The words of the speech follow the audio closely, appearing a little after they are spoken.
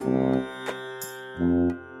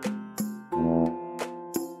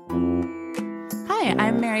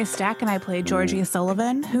Mary Stack and I play Georgie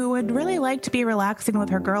Sullivan, who would really like to be relaxing with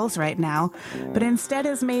her girls right now, but instead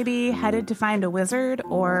is maybe headed to find a wizard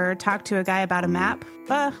or talk to a guy about a map.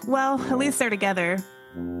 Well, at least they're together.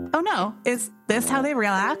 Oh no, is this how they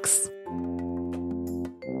relax?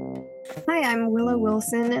 Hi, I'm Willow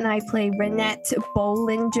Wilson, and I play Renette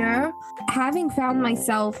Bollinger. Having found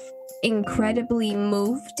myself incredibly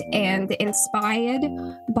moved and inspired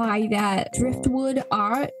by that driftwood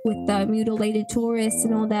art with the mutilated tourists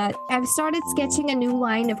and all that, I've started sketching a new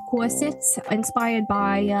line of corsets inspired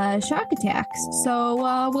by shark attacks.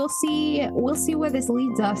 So we'll see where this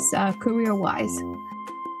leads us career-wise.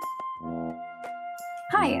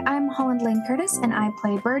 Hi, I'm Holland Lane Curtis, and I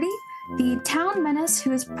play Birdie, the town menace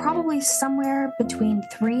who is probably somewhere between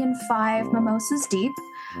 3 and 5 mimosas deep,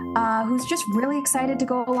 who's just really excited to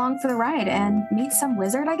go along for the ride and meet some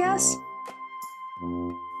wizard, I guess.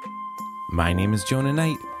 My name is Jonah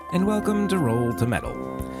Knight, and welcome to Roll to Metal.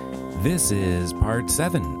 This is part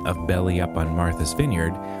 7 of Belly Up on Martha's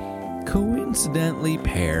Vineyard, coincidentally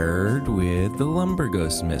paired with the Lumber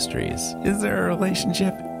Ghost Mysteries. Is there a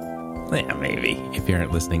relationship? Yeah, maybe. If you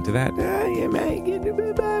aren't listening to that, you may get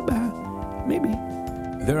maybe.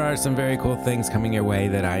 There are some very cool things coming your way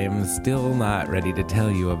that I am still not ready to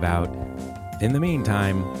tell you about. In the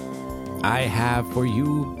meantime, I have for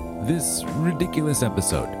you this ridiculous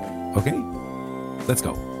episode. Okay? Let's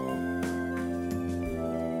go.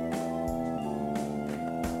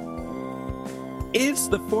 It's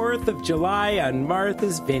the 4th of July on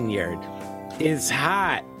Martha's Vineyard. It's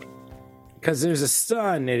hot. Because there's a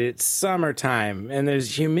sun and it's summertime and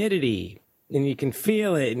there's humidity and you can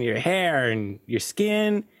feel it in your hair and your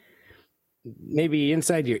skin, maybe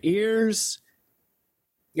inside your ears.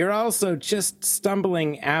 You're also just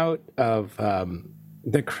stumbling out of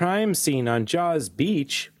the crime scene on Jaws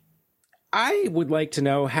Beach. I would like to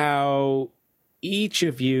know how each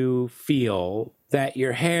of you feel that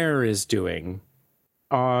your hair is doing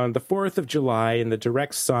on the 4th of July in the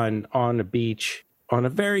direct sun on a beach on a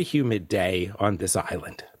very humid day on this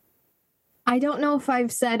island. I don't know if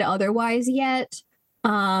I've said otherwise yet.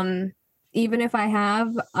 Even if I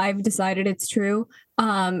have, I've decided it's true.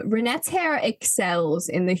 Renette's hair excels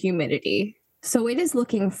in the humidity, so it is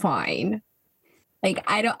looking fine. Like,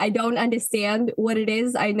 I don't understand what it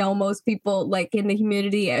is. I know most people, like, in the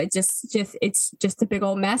humidity, it's just a big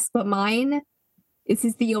old mess. But mine, this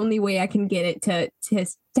is the only way I can get it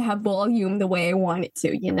to have volume the way I want it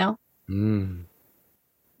to. You know.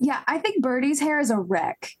 Yeah, I think Birdie's hair is a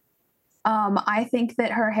wreck. I think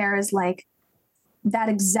that her hair is like that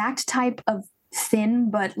exact type of thin,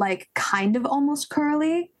 but like kind of almost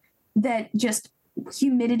curly, that just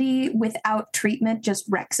humidity without treatment just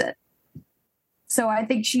wrecks it. So I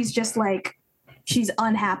think she's just like, she's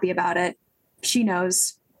unhappy about it. She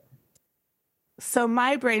knows. So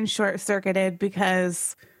my brain short-circuited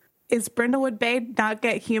because is Brindlewood Bay not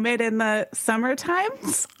get humid in the summer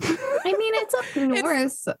times? I mean, it's up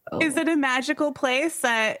north. Is it a magical place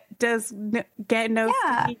that does get no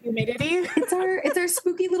humidity? It's our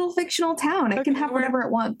spooky little fictional town. It can have whatever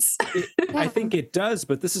it wants. I think it does,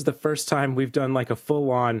 but this is the first time we've done like a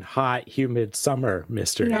full-on hot, humid summer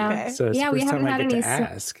mystery. Yeah. Okay. So it's the first time I get to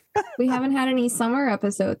ask. We haven't had any summer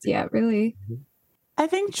episodes yet, really. I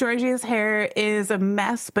think Georgie's hair is a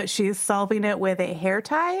mess, but she's solving it with a hair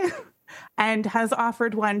tie and has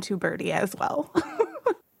offered one to Birdie as well.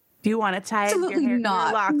 Do you want to tie Absolutely your hair, not.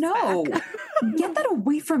 your locks No. back? Get that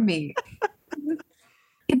away from me.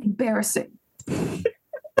 Embarrassing.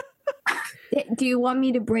 Do you want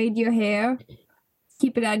me to braid your hair?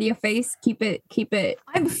 Keep it out of your face. Keep it.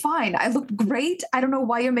 I'm fine. I look great. I don't know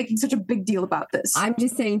why you're making such a big deal about this. I'm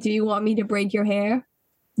just saying, do you want me to braid your hair?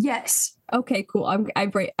 Yes. Okay, cool. I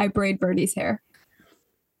braid Birdie's hair.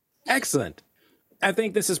 Excellent. I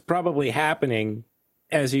think this is probably happening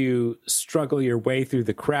as you struggle your way through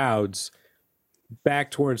the crowds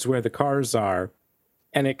back towards where the cars are.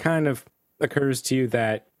 And it kind of occurs to you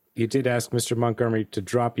that you did ask Mr. Montgomery to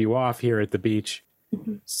drop you off here at the beach.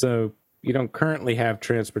 Mm-hmm. So you don't currently have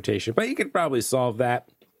transportation, but you could probably solve that.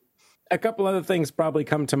 A couple other things probably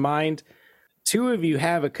come to mind. 2 of you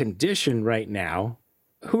have a condition right now.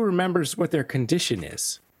 Who remembers what their condition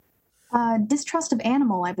is? Distrust of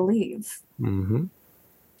animal, I believe. Mm-hmm.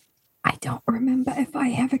 I don't remember if I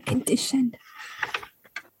have a condition.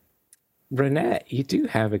 Renette, you do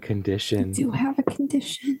have a condition. I do have a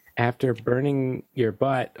condition. After burning your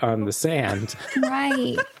butt on the sand.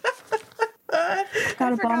 Right.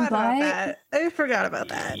 Got a bum butt. I forgot about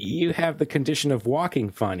that. You have the condition of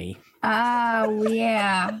walking funny. Oh,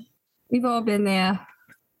 yeah. We've all been there.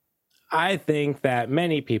 I think that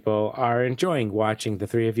many people are enjoying watching the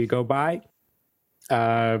 3 of you go by.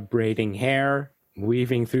 braiding hair,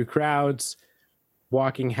 weaving through crowds,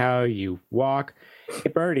 walking how you walk. Hey,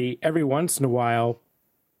 Birdie, every once in a while,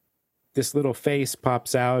 this little face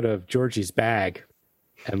pops out of Georgie's bag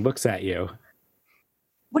and looks at you.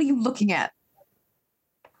 What are you looking at?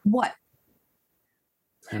 What?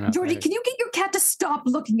 I don't know, Georgie, can you get your cat to stop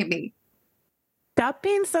looking at me? Stop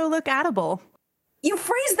being so look-atable. You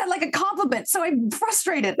phrased that like a compliment, so I'm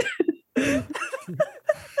frustrated.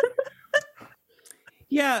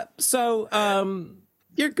 Yeah, so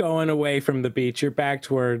you're going away from the beach. You're back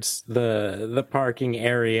towards the parking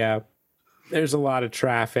area. There's a lot of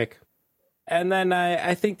traffic. And then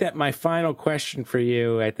I think that my final question for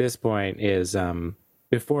you at this point is,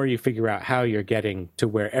 before you figure out how you're getting to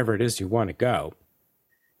wherever it is you want to go,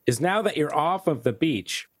 is now that you're off of the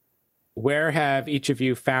beach, where have each of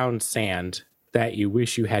you found sand that you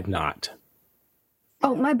wish you had not?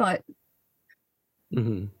 Oh, my butt.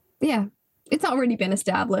 Mm-hmm. Yeah, it's already been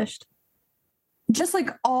established. Just like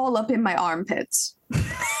all up in my armpits. How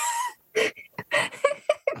did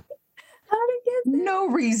it get there? No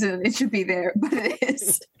reason it should be there, but it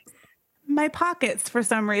is. My pockets, for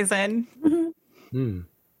some reason. Hmm.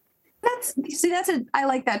 I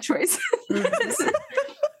like that choice.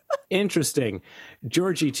 Interesting.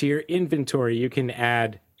 Georgie, to your inventory, you can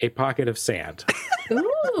add a pocket of sand.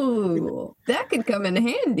 Ooh, that could come in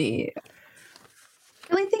handy.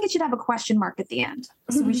 I really think it should have a question mark at the end.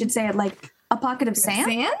 So we should say it like a pocket of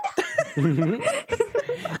sand. Sand?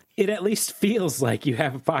 It at least feels like you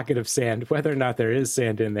have a pocket of sand. Whether or not there is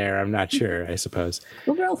sand in there, I'm not sure, I suppose.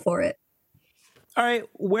 We'll roll for it. All right,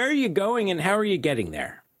 where are you going and how are you getting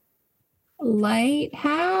there?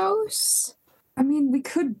 Lighthouse? I mean, we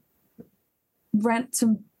could rent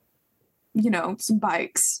some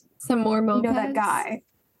bikes. Some more mopeds? You know that guy.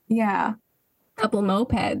 Yeah. Couple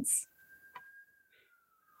mopeds.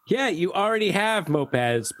 Yeah, you already have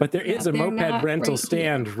mopeds, but there is a they're moped not rental right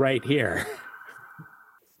stand right here.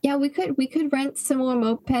 Yeah, we could rent some more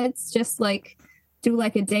mopeds, just like do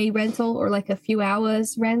like a day rental or like a few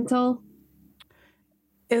hours rental.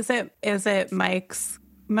 Is it Mike's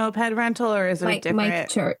moped rental or is it a different? Mike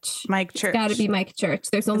Church. Mike Church. It's got to be Mike Church.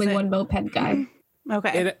 There's only it? one moped guy.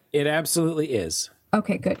 Okay. It absolutely is.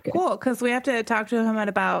 Okay, good. Cool, because we have to talk to him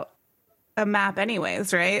about a map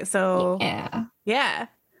anyways, right? So Yeah,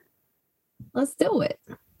 let's do it.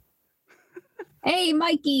 Hey,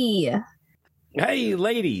 Mikey. Hey,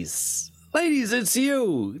 ladies. Ladies, it's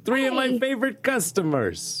you. Three of my Hey. favorite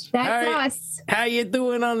customers. That's How- us. How you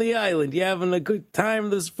doing on the island? You having a good time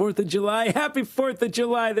this 4th of July? Happy 4th of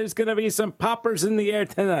July. There's going to be some poppers in the air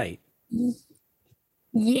tonight.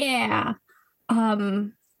 Yeah.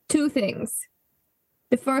 Two things.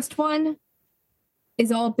 The first one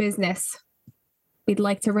is all business. We'd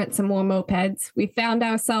like to rent some more mopeds. We found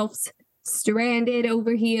ourselves stranded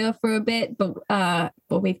over here for a bit, but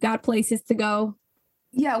we've got places to go.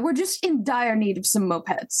 Yeah, we're just in dire need of some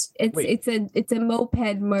mopeds. Wait. It's a moped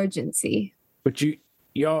emergency. But you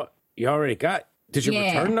already got. Did you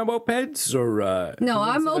Yeah. return the mopeds or? No,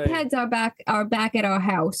 our what's the- mopeds are back at our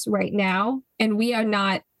house right now, and we are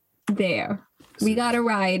not there. We got a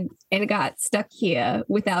ride and got stuck here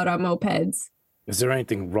without our mopeds. Is there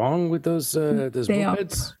anything wrong with those They are-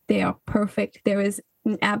 mopeds? They are perfect. There is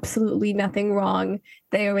absolutely nothing wrong.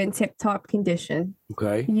 They are in tip-top condition.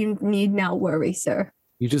 Okay. You need not worry, sir.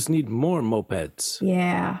 You just need more mopeds.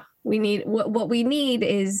 Yeah. We need what we need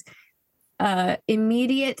is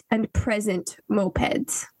immediate and present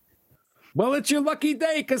mopeds. Well, it's your lucky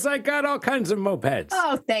day because I got all kinds of mopeds.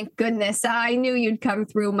 Oh, thank goodness. I knew you'd come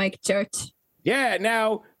through, Mike Church. Yeah,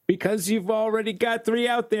 now, because you've already got 3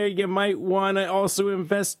 out there, you might want to also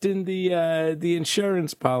invest in the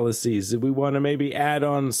insurance policies. We want to maybe add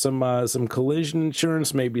on some collision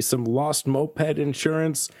insurance, maybe some lost moped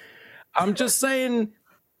insurance. I'm just saying,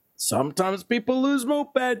 sometimes people lose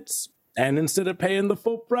mopeds. And instead of paying the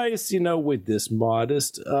full price, with this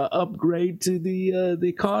modest upgrade to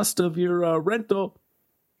the cost of your rental,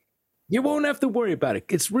 you won't have to worry about it.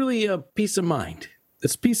 It's really a peace of mind.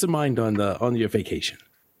 It's peace of mind on your vacation.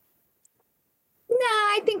 Nah,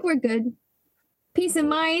 I think we're good. Peace of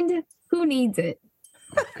mind. Who needs it?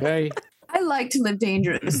 Okay. I like to live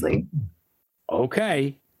dangerously.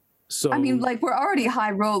 Okay. So I mean, like we're already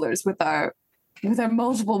high rollers with our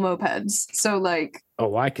multiple mopeds. So like,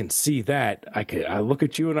 oh, I can see that. I look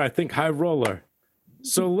at you and I think high roller.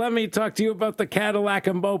 So let me talk to you about the Cadillac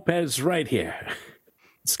and mopeds right here.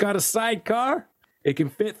 It's got a sidecar. It can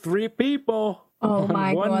fit 3 people. Oh on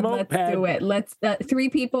my one God, moped. let's do it. Let's 3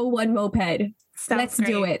 people, 1 moped. Sounds Let's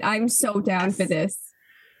do great. it. I'm so down for this.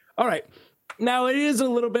 All right. Now, it is a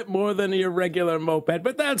little bit more than your regular moped,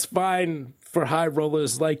 but that's fine for high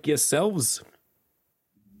rollers like yourselves.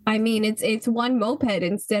 I mean, it's one moped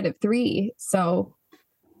instead of 3, so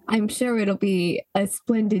I'm sure it'll be a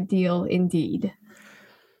splendid deal indeed.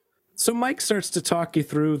 So Mike starts to talk you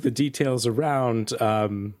through the details around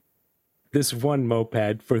this one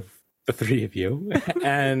moped for the 3 of you.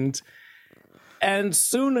 and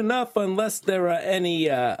soon enough, unless there are any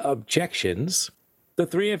objections, the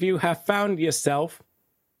 3 of you have found yourself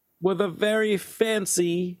with a very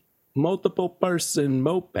fancy multiple-person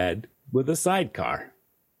moped with a sidecar.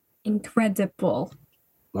 Incredible.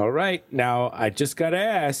 All right, now I just gotta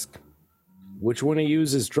ask, which one of you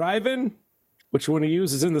is driving? Which one of you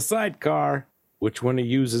is in the sidecar? Which one of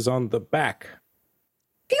you is on the back?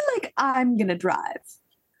 I feel like I'm gonna drive.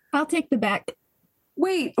 I'll take the back.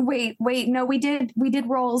 Wait. No, we did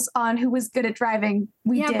rolls on who was good at driving.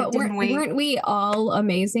 But weren't we all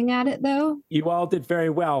amazing at it though? You all did very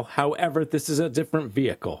well. However, this is a different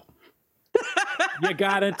vehicle. You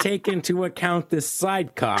gotta take into account this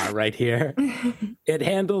sidecar right here. It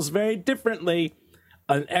handles very differently.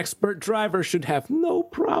 An expert driver should have no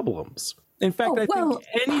problems. In fact, I think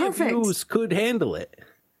any of you could handle it.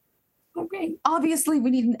 Okay. Obviously,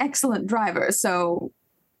 we need an excellent driver, so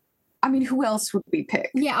I mean, who else would we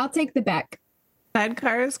pick? Yeah, I'll take the back.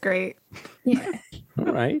 Sidecar is great. Yeah. All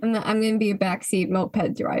right. I'm going to be a backseat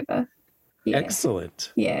moped driver. Yeah.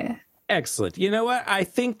 Excellent. Yeah. Excellent. You know what? I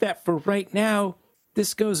think that for right now,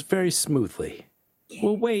 this goes very smoothly. Yeah.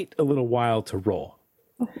 We'll wait a little while to roll.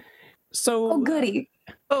 So. Oh, goody.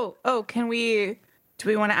 Do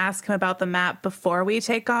we want to ask him about the map before we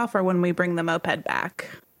take off or when we bring the moped back?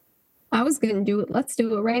 I was going to do it. Let's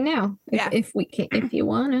do it right now. If we can, if you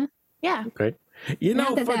want to. Yeah. Okay. You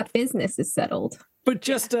know, that business is settled. For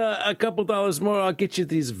just a couple dollars more, I'll get you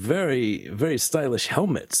these very, very stylish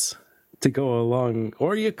helmets to go along.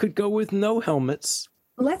 Or you could go with no helmets.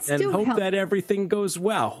 And hope that everything goes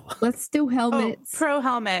well. Let's do helmets. Oh, pro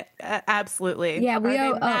helmet, absolutely. Yeah, we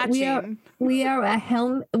are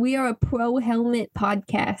a pro helmet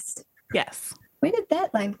podcast. Yes. Where did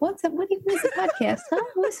that line? What's the podcast? Huh?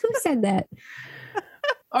 Who said that?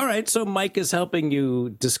 All right, so Mike is helping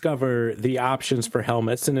you discover the options for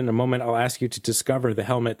helmets, and in a moment I'll ask you to discover the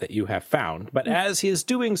helmet that you have found. But as he is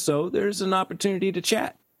doing so, there's an opportunity to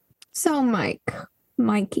chat. So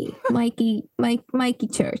Mikey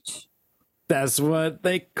Church. That's what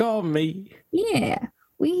they call me. Yeah,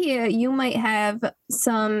 we hear you might have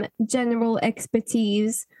some general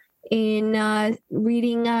expertise in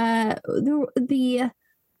reading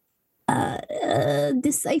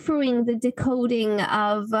deciphering the decoding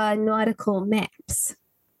of nautical maps.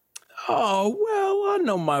 Oh, well, I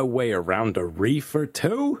know my way around a reef or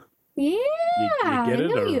two. Yeah, you get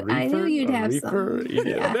it? I knew you'd have some.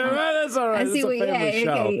 Yeah. No, that's all right. It's a family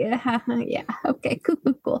show. Yeah. Okay.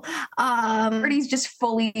 Cool. Birdie's just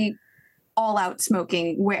fully all out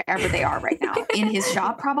smoking wherever they are right now. In his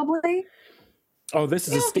shop, probably. Oh, this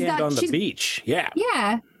is a stand on the beach. Yeah.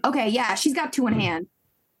 Yeah. Okay. Yeah. She's got 2 in hand.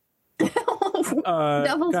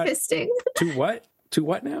 Double fisting. To what? To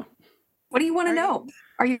what now? What do you want to know?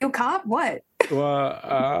 Are you a cop? What?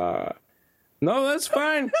 No, that's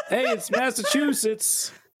fine. Hey, it's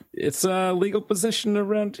Massachusetts. It's a legal possession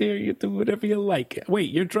around here. You do whatever you like.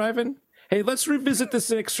 Wait, you're driving? Hey, let's revisit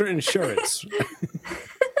this extra insurance.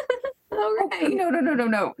 All right.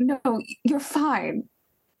 No, you're fine.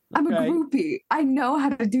 I'm a groupie. I know how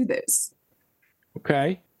to do this.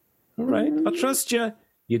 Okay. All right. I'll trust you.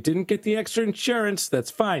 You didn't get the extra insurance.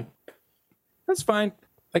 That's fine. That's fine.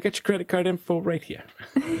 I got your credit card info right here.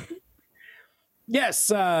 Yes,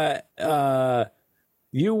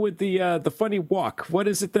 you with the funny walk. What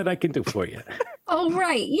is it that I can do for you? Oh,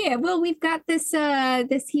 right. Yeah. Well, we've got this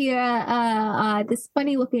this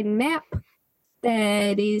funny looking map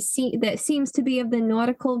that seems to be of the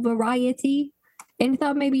nautical variety, and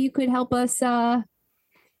thought maybe you could help us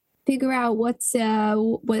figure out what's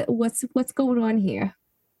going on here.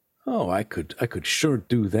 Oh, I could sure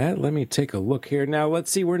do that. Let me take a look here. Now,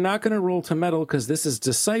 let's see. We're not going to roll to metal because this is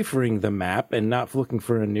deciphering the map and not looking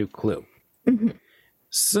for a new clue. Mm-hmm.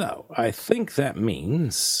 So, I think that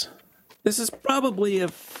means this is probably a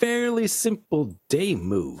fairly simple day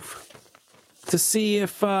move to see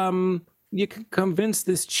if you can convince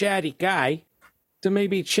this chatty guy to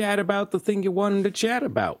maybe chat about the thing you want him to chat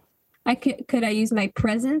about. Could I use my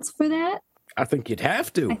presence for that? I think you'd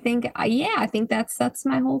have to. I think that's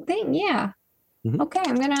my whole thing. Yeah. Mm-hmm. Okay,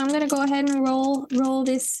 I'm gonna go ahead and roll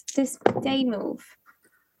this day move.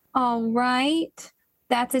 All right,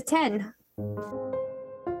 that's a 10.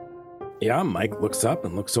 Yeah, Mike looks up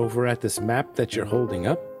and looks over at this map that you're holding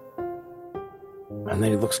up. And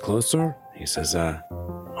then he looks closer. He says,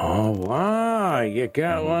 oh, wow, you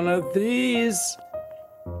got one of these.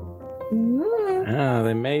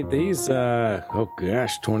 They made these,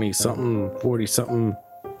 20-something, 40-something,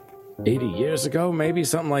 80 years ago, maybe,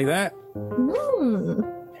 something like that.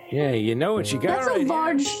 Yeah, you know what you got. That's a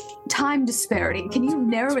large time disparity. Can you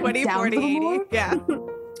narrow it 20, down 40, a little 80. more? Yeah.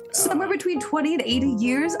 Somewhere between 20 and 80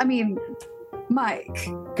 years? I mean, Mike.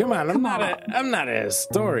 Come on, I'm not a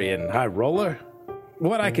historian, high roller.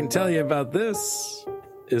 What I can tell you about this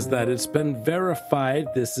is that it's been verified.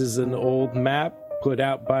 This is an old map put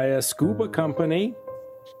out by a scuba company,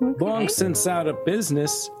 long since out of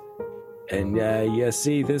business. And you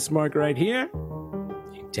see this mark right here?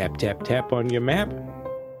 You tap, tap, tap on your map.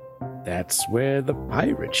 That's where the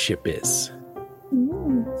pirate ship is.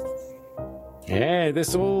 Yeah,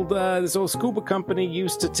 this old scuba company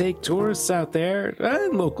used to take tourists out there,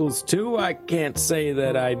 and locals too. I can't say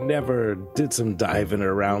that I never did some diving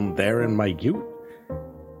around there in my youth.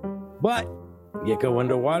 But you go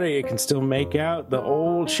underwater, you can still make out the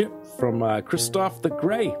old ship from Christoph the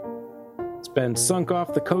Grey. It's been sunk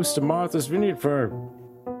off the coast of Martha's Vineyard for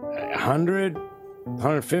 100,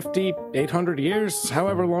 150, 800 years,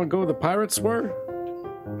 however long ago the pirates were.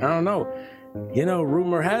 I don't know. You know,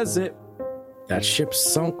 rumor has it, that ship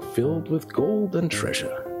sunk filled with gold and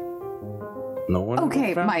treasure. No one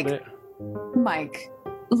Okay, found Mike. it. Mike,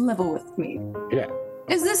 level with me. Yeah.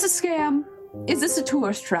 Is this a scam? Is this a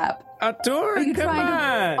tourist trap? A tour? Are you Come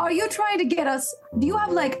on. Are you trying to get us? Do you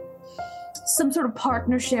have like some sort of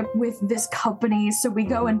partnership with this company so we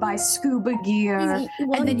go and buy scuba gear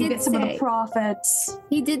and then you get some of the profits?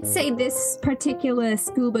 He did say this particular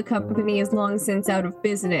scuba company is long since out of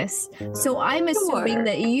business. So I'm assuming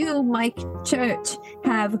that you, Mike Church,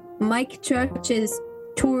 have Mike Church's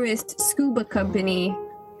tourist scuba company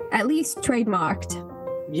at least trademarked.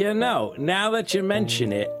 You know, now that you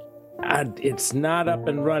mention it, it's not up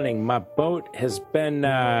and running. My boat has been,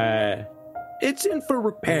 it's in for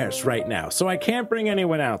repairs right now, so I can't bring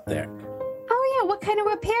anyone out there. Oh yeah, what kind of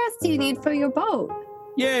repairs do you need for your boat?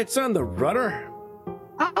 Yeah, it's on the rudder.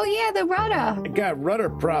 Oh yeah, the rudder. I got rudder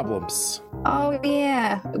problems. Oh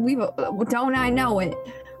yeah, don't I know it?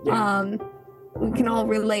 Yeah. We can all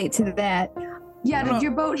relate to that. Yeah, did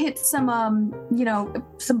your boat hit some,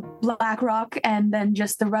 some black rock and then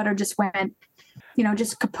just the rudder just went,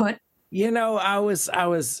 just kaput? You know, I'm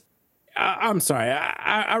sorry.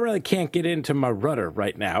 I really can't get into my rudder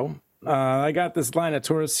right now. I got this line of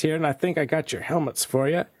tourists here, and I think I got your helmets for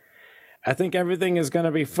you. I think everything is going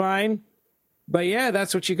to be fine. But yeah,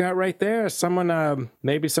 that's what you got right there.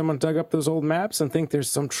 Maybe someone dug up those old maps and think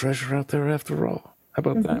there's some treasure out there after all. How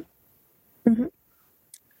about that? Mm-hmm.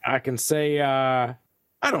 I can say, I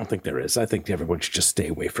don't think there is. I think everyone should just stay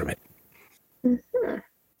away from it. Mm-hmm.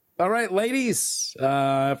 All right, ladies.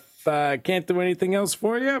 If I can't do anything else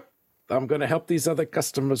for you, I'm going to help these other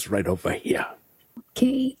customers right over here.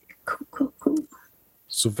 Okay, cool.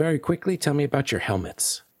 So very quickly, tell me about your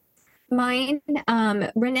helmets. Mine,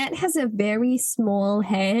 Renette has a very small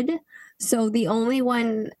head. So the only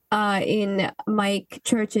one in Mike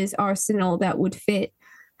Church's arsenal that would fit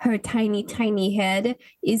her tiny, tiny head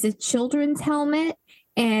is a children's helmet.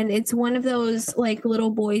 And it's one of those like little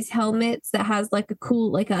boys' helmets that has like a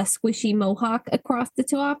cool, like a squishy mohawk across the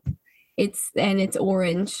top. It's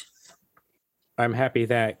orange. I'm happy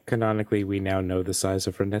that canonically we now know the size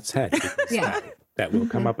of Renette's head. Yeah. That will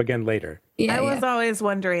come up again later. Yeah, I was always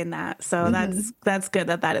wondering that. So that's good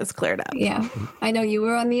that is cleared up. Yeah. I know you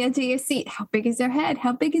were on the edge of your seat. How big is her head?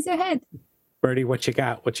 How big is her head? Birdie, what you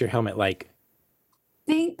got? What's your helmet like?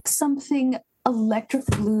 Think something electric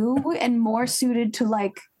blue and more suited to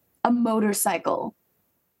like a motorcycle.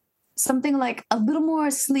 Something like a little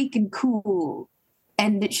more sleek and cool.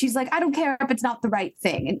 And she's like, I don't care if it's not the right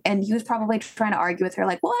thing. And he was probably trying to argue with her,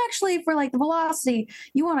 like, well, actually, for like the velocity,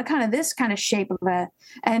 you want a kind of this kind of shape of it.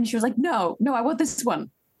 And she was like, no, I want this one.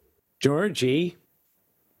 Georgie.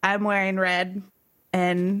 I'm wearing red,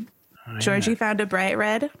 and Georgie found a bright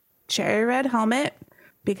red, cherry red helmet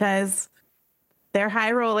because they're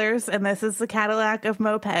high rollers, and this is the Cadillac of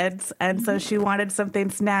mopeds. And so she wanted something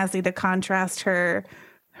snazzy to contrast her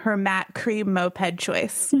matte cream moped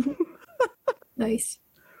choice. Nice.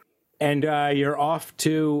 And you're off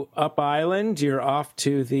to Up Island. You're off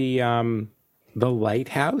to the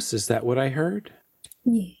lighthouse. Is that what I heard?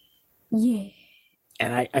 Yeah.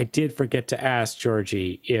 And I did forget to ask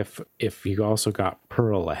Georgie if you also got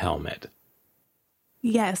Pearl a helmet.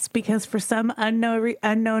 Yes, because for some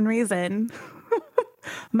unknown reason,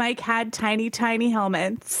 Mike had tiny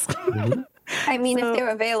helmets. I mean, So- if they're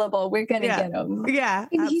available, we're gonna Yeah. get them. Yeah,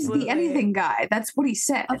 And he's the absolutely. anything guy. That's what he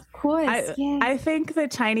said. Of course, yeah. I think the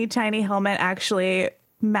tiny helmet actually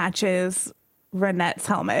matches Renette's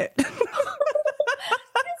helmet. It's even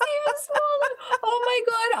smaller. Oh my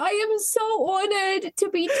god, I am so honored to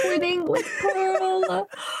be twinning with Pearl.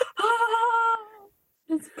 Ah,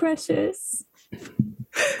 it's precious.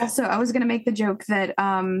 Also, I was going to make the joke that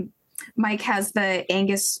Mike has the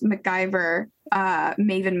Angus MacGyver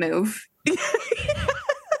Maven move.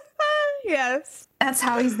 Yes. That's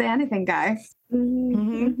how he's the anything guy.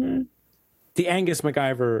 Mm-hmm. The Angus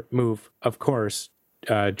MacGyver move, of course,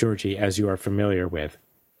 Georgie, as you are familiar with,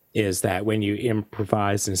 is that when you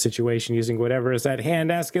improvise in a situation using whatever is at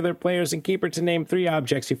hand, ask other players and keeper to name 3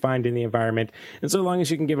 objects you find in the environment. And so long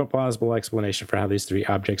as you can give a plausible explanation for how these 3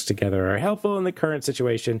 objects together are helpful in the current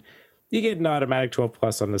situation, you get an automatic 12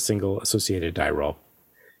 plus on the single associated die roll.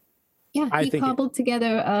 Yeah, I he think it- cobbled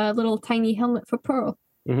together a little tiny helmet for Pearl.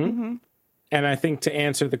 Mm-hmm. And I think to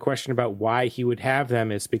answer the question about why he would have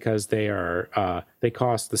them, it's because they are they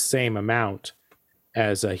cost the same amount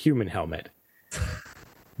as a human helmet.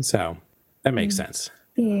 So that makes sense.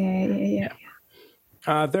 Yeah.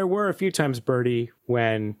 There were a few times, Birdie,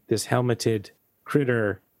 when this helmeted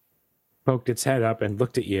critter poked its head up and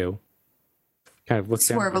looked at you, kind of looked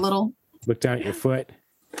Swerve a down, little. looked down at your foot,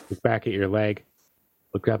 looked back at your leg,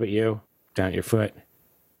 looked up at you, down at your foot,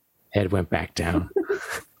 head went back down.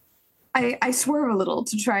 I swerve a little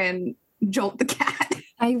to try and jolt the cat.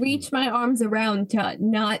 I reach my arms around to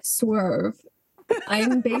not swerve.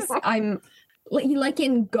 I'm like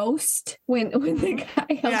in Ghost when the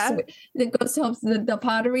guy helps Yeah. the ghost helps the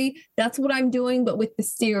pottery. That's what I'm doing, but with the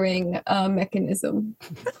steering mechanism.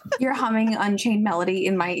 You're humming Unchained Melody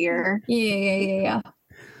in my ear. Yeah.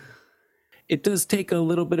 It does take a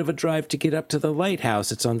little bit of a drive to get up to the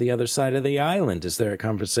lighthouse. It's on the other side of the island. Is there a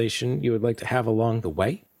conversation you would like to have along the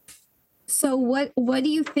way? So what do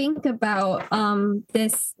you think about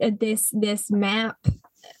this map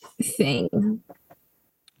thing?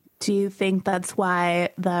 Do you think that's why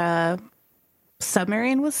the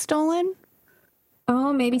submarine was stolen?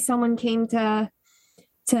 Oh, maybe someone came to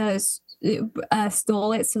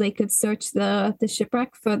stole it so they could search the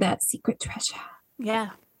shipwreck for that secret treasure.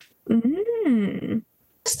 Yeah. Mm.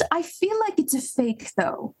 I feel like it's a fake,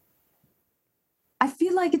 though. I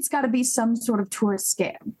feel like it's got to be some sort of tourist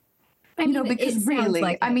scam. I You know, mean, because it sounds really,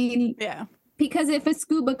 like I it. mean, Yeah. Because if a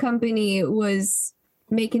scuba company was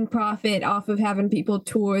making profit off of having people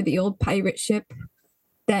tour the old pirate ship,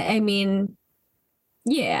 that I mean,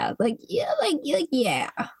 yeah.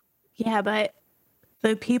 Yeah, but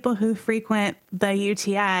the people who frequent the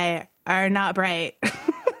UTI are not bright.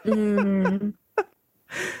 Mm.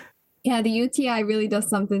 Yeah, the UTI really does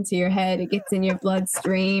something to your head. It gets in your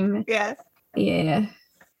bloodstream. Yeah. Yeah.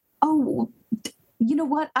 oh, you know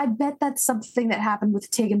what? I bet that's something that happened with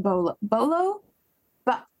Tig and Bolo. Bolo?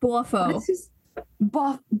 Borfo. What's his?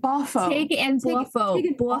 Boffo. Tig and Tig- Borfo. Tig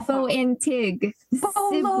and Borfo Borfo. and Tig.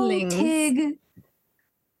 Bolo, Siblings. Tig.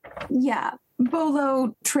 Yeah.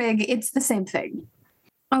 Bolo, Trig. It's the same thing.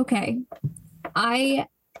 Okay. I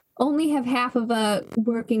only have half of a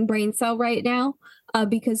working brain cell right now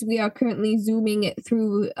because we are currently zooming it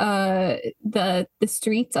through the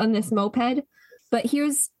streets on this moped. But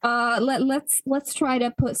here's let's try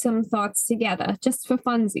to put some thoughts together just for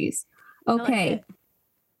funsies. Okay.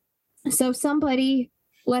 So somebody,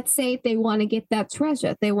 let's say they want to get that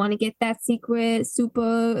treasure. They want to get that secret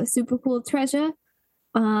super cool treasure.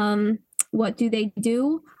 What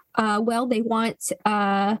do? Well, they want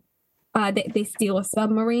they steal a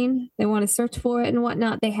submarine. They want to search for it and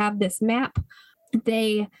whatnot. They have this map.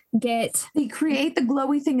 They create the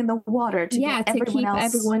glowy thing in the water to get to everyone keep else.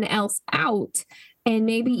 everyone else out. And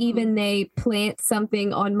maybe even they plant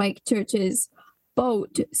something on Mike Church's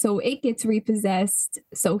boat so it gets repossessed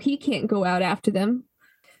so he can't go out after them.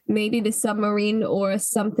 Maybe the submarine or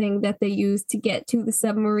something that they use to get to the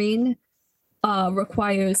submarine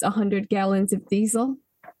requires 100 gallons of diesel.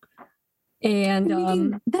 And I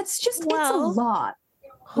mean, that's just well, it's a lot.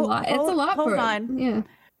 it's a lot Hold for on. Yeah.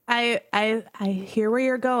 I hear where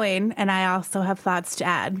you're going, and I also have thoughts to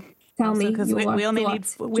add. Tell me because we only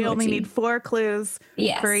need 4 clues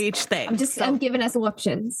for each thing. I'm giving us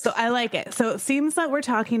options. So I like it. So it seems that we're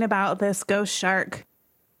talking about this ghost shark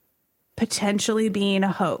potentially being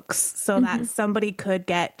a hoax so that somebody could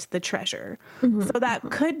get the treasure. So that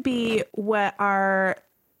could be what our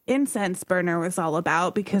incense burner was all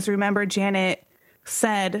about, because remember Janet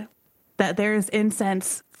said that there's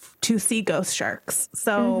incense to see ghost sharks.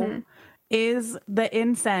 So is the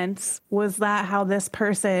incense, was that how this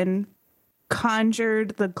person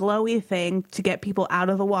conjured the glowy thing to get people out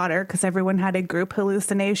of the water because everyone had a group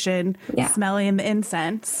hallucination smelling the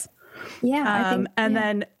incense. Yeah. I think, and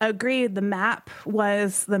then agreed the map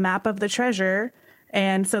was the map of the treasure.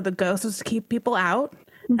 And so the ghost was to keep people out.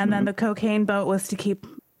 And then the cocaine boat was to keep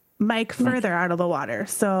Mike further out of the water.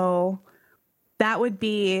 So that would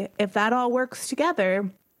be, if that all works together,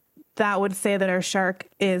 that would say that our shark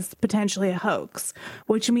is potentially a hoax,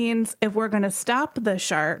 which means if we're going to stop the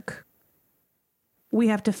shark, we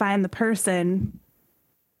have to find the person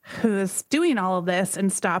who's doing all of this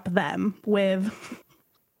and stop them with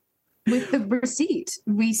the receipt.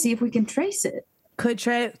 We see if we can trace it. Could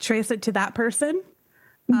trace it to that person.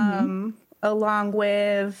 Along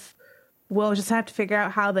with, we'll just have to figure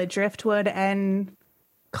out how the driftwood and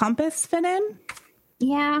compass fit in.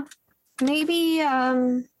 Yeah. Maybe,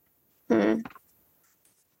 I don't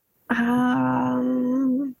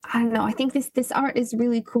know. I think this art is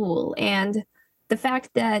really cool. And the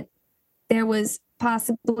fact that there was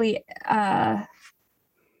possibly,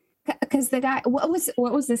 because the guy, what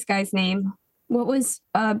was this guy's name? What was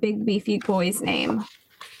Big Beefy Boy's name?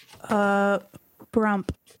 Brump.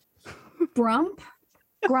 Brump?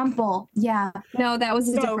 Grumple. Yeah. No, that was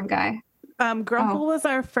a different guy. Grumple was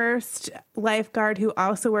our first lifeguard who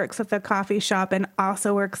also works at the coffee shop and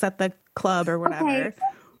also works at the club or whatever.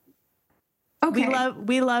 Okay.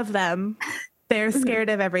 We love them. They're scared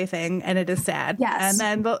of everything, and it is sad. Yes.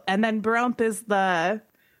 And then Brump is the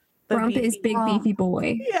Brump is Big Beefy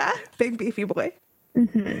Boy. Yeah, Big Beefy Boy.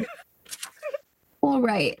 Mm-hmm. All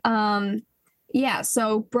right. Yeah.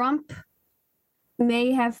 So Brump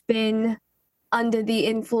may have been under the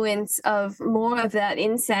influence of more of that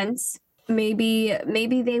incense. Maybe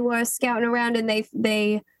they were scouting around and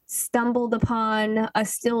they stumbled upon a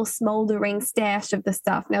still smoldering stash of the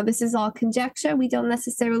stuff. Now, this is all conjecture. We don't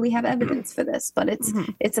necessarily have evidence for this, but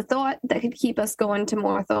it's a thought that could keep us going to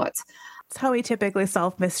more thoughts. It's how we typically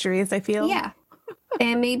solve mysteries, I feel. Yeah.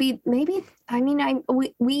 And maybe I mean I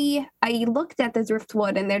looked at the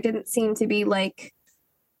driftwood and there didn't seem to be like,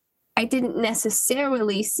 I didn't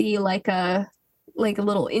necessarily see like a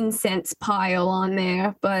little incense pile on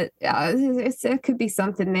there, but there could be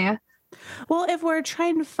something there. Well, if we're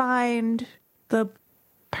trying to find the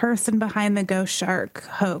person behind the ghost shark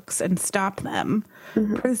hoax and stop them,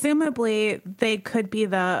 presumably they could be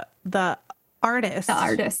the artist. The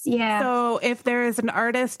artist, yeah. So if there is an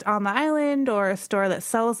artist on the island or a store that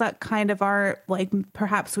sells that kind of art, like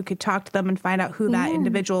perhaps we could talk to them and find out who that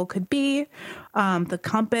individual could be. The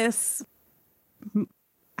compass,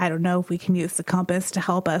 I don't know if we can use the compass to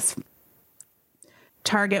help us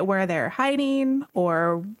target where they're hiding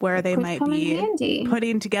or where they might be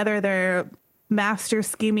putting together their master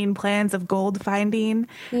scheming plans of gold finding.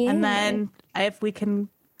 Yeah. And then if we can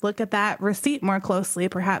look at that receipt more closely,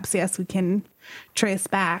 perhaps, yes, we can trace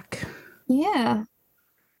back. Yeah.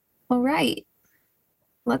 All right.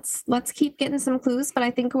 Let's keep getting some clues, but I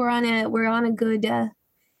think we're on a good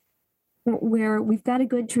we've got a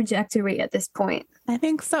good trajectory at this point. I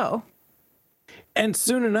think so. And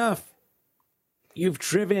soon enough, you've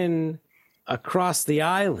driven across the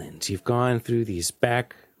island. You've gone through these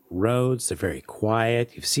back roads. They're very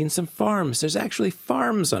quiet. You've seen some farms. There's actually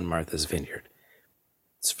farms on Martha's Vineyard.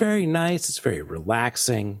 It's very nice. It's very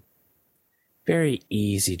relaxing. Very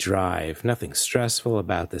easy drive. Nothing stressful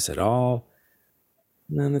about this at all.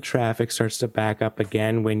 And then the traffic starts to back up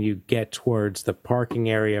again when you get towards the parking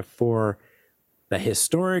area for the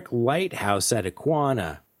historic lighthouse at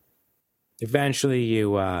Aquana. Eventually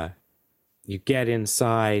you get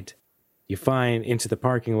inside, you find into the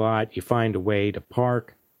parking lot, you find a way to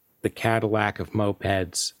park the Cadillac of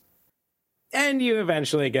mopeds. And you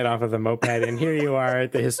eventually get off of the moped, and here you are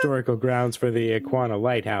at the historical grounds for the Aquana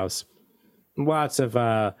Lighthouse. Lots of,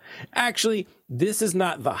 actually, this is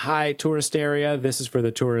not the high tourist area. This is for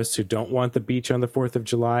the tourists who don't want the beach on the 4th of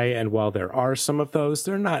July. And while there are some of those,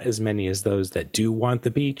 there are not as many as those that do want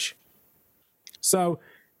the beach. So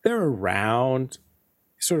they're around.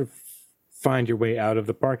 You sort of find your way out of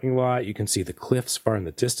the parking lot. You can see the cliffs far in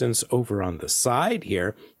the distance over on the side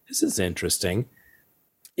here. This is interesting.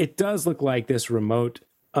 It does look like this remote,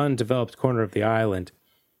 undeveloped corner of the island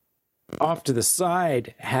off to the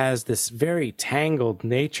side has this very tangled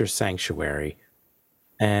nature sanctuary.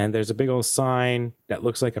 And there's a big old sign that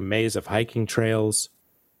looks like a maze of hiking trails.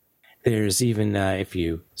 There's even, if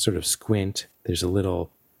you sort of squint, there's a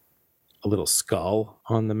little skull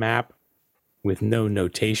on the map with no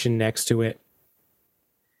notation next to it.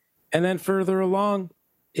 And then further along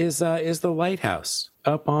is the lighthouse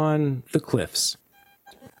up on the cliffs.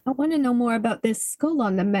 I want to know more about this skull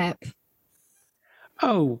on the map.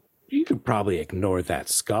 Oh, you could probably ignore that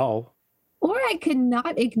skull. Or I could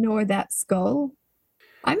not ignore that skull.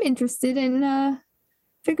 I'm interested in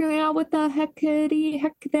figuring out what the heck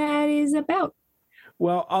that is about.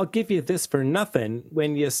 Well, I'll give you this for nothing.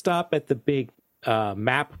 When you stop at the big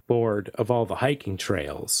map board of all the hiking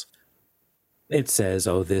trails, it says,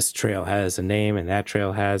 oh, this trail has a name and that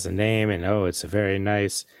trail has a name. And, oh, it's a very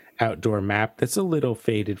nice outdoor map that's a little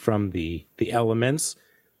faded from the elements.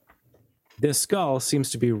 This skull seems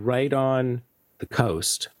to be right on the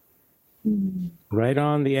coast, right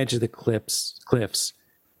on the edge of the cliffs,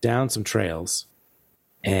 down some trails.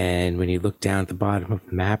 And when you look down at the bottom of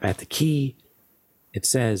the map at the key, it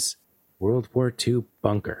says World War II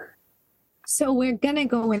bunker. So we're going to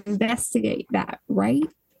go investigate that, right?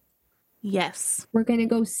 Yes, We're going to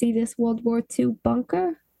go see this World War II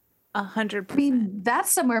bunker? 100%. I mean,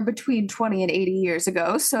 that's somewhere between 20 and 80 years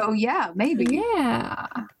ago. So yeah, maybe. Yeah.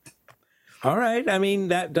 All right. I mean,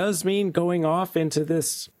 that does mean going off into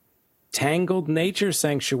this tangled nature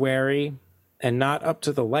sanctuary and not up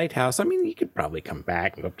to the lighthouse. I mean, you could probably come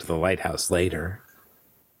back and go up to the lighthouse later.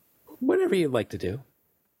 Whatever you'd like to do.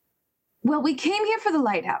 Well, we came here for the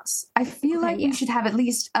lighthouse. I feel Okay, like yeah. we should have at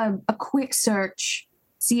least a quick search,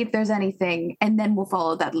 see if there's anything, and then we'll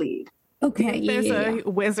follow that lead. Okay. There's Yeah. a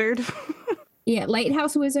wizard. Yeah,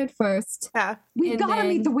 lighthouse wizard first. Yeah. We've And got to then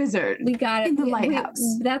meet the wizard. We got In the lighthouse.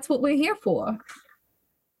 That's what we're here for.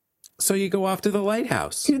 So you go off to the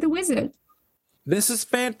lighthouse. To the wizard. This is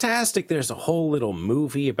fantastic. There's a whole little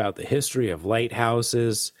movie about the history of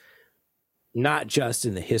lighthouses, not just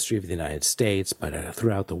in the history of the United States, but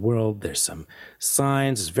throughout the world. There's some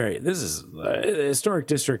signs. This is a historic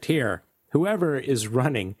district here. Whoever is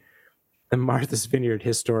running the Martha's Vineyard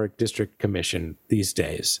Historic District Commission these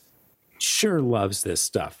days sure loves this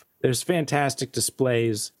stuff. There's fantastic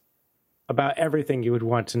displays about everything you would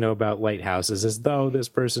want to know about lighthouses, as though this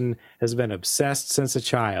person has been obsessed since a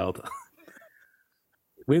child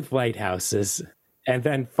with lighthouses, and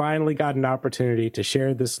then finally got an opportunity to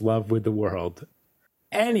share this love with the world.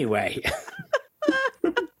 Anyway.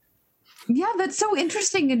 Yeah, that's so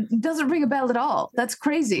interesting and doesn't ring a bell at all. That's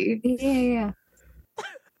crazy. Yeah.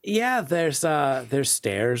 Yeah, there's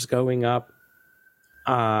stairs going up.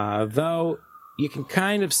 Though you can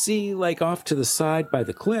kind of see, like, off to the side by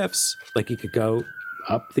the cliffs, like you could go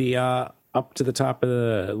up to the top of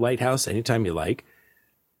the lighthouse anytime you like.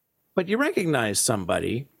 But you recognize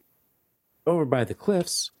somebody over by the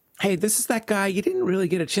cliffs. Hey, this is that guy. You didn't really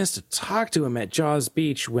get a chance to talk to him at Jaws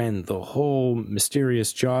Beach when the whole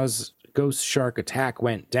mysterious Jaws ghost shark attack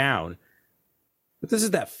went down. But this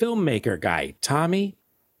is that filmmaker guy, Tommy.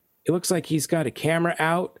 It looks like he's got a camera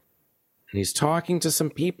out and he's talking to some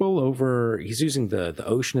people over. He's using the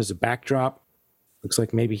ocean as a backdrop. Looks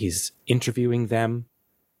like maybe he's interviewing them.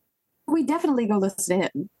 We definitely go listen to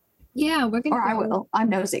him. Yeah, we're gonna. Or I go- will. I'm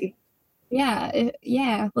nosy. Yeah,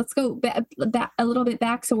 yeah. Let's go a little bit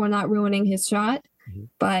back so we're not ruining his shot. Mhm.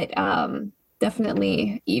 But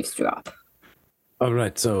definitely eavesdrop. All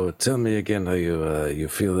right, so tell me again how you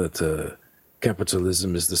feel that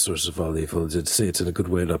capitalism is the source of all evil. Did say it in a good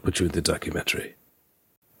way, and I'll put you in the documentary.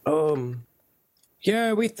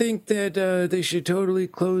 Yeah, we think that they should totally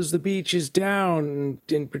close the beaches down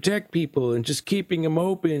and protect people, and just keeping them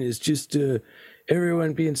open is just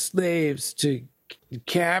everyone being slaves to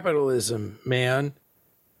capitalism, man.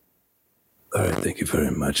 All right, thank you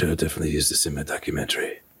very much. I'll definitely use this in my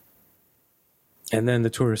documentary. And then the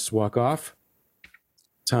tourists walk off.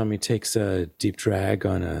 Tommy takes a deep drag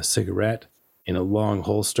on a cigarette in a long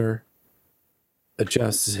holster,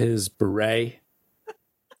 adjusts his beret,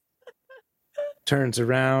 turns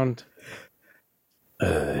around.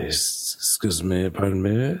 Excuse me, pardon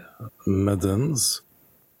me, madams.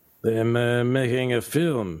 I'm making a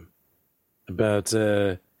film about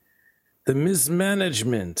the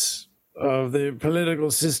mismanagement of the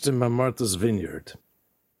political system on Martha's Vineyard.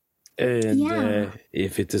 And Yeah.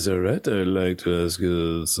 if it is all right, I would like to ask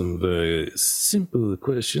you some very simple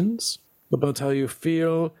questions About how you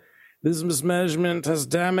feel this mismanagement has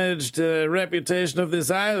damaged the reputation of this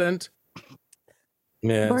island.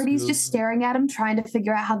 Yes. Birdie's just staring at him, trying to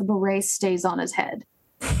figure out how the beret stays on his head.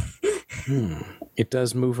 It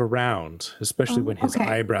does move around, especially when his okay.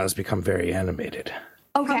 eyebrows become very animated.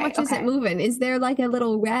 Okay. How much is it moving? Is there like a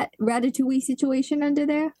little ratatouille situation under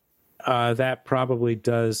there? That probably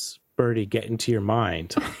does, Birdie, get into your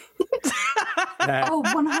mind. That- Oh,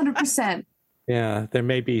 100%. yeah, there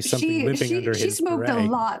may be something living under She his smoked beret. a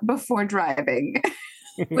lot before driving.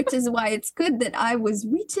 Which is why it's good that I was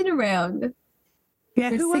reaching around. Yeah,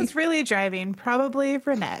 Let's who see. was really driving? Probably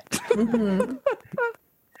Renette. Mhm.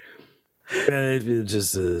 Well, if you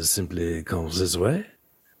just simply come this way,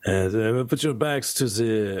 and put your backs to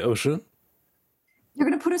the ocean, You're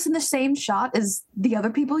going to put us in the same shot as the other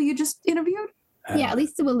people you just interviewed? Yeah, at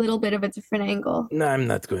least do a little bit of a different angle. No, I'm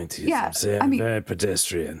not going to use them. They are very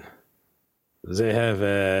pedestrian. They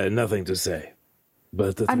have nothing to say.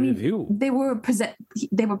 But the three of you... They were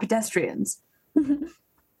pedestrians.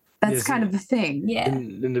 That's kind of the thing. Yeah.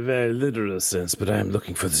 In a very literal sense, but I'm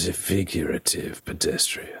looking for the figurative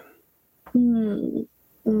pedestrian.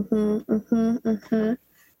 Okay.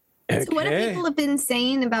 So what have people have been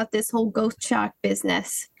saying about this whole ghost shark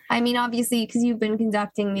business? I mean, obviously, because you've been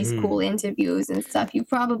conducting these cool interviews and stuff, you've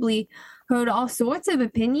probably heard all sorts of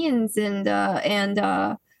opinions and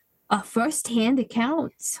first-hand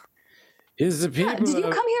accounts. Is the people... Did you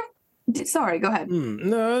come here? Sorry, go ahead.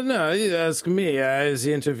 No, you ask me as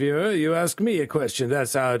the interviewer. You ask me a question.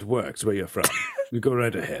 That's how it works where you're from. You go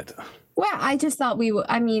right ahead. Well, I just thought we were,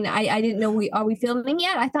 I mean, I didn't know are we filming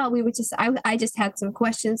yet? I thought we were just, I just had some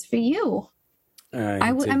questions for you.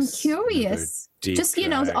 I'm curious. Just,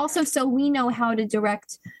 also so we know how to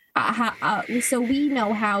direct, so we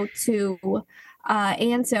know how to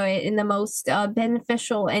answer it in the most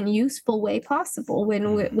beneficial and useful way possible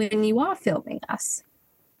when you are filming us.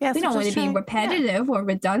 Yes, we don't want to be repetitive or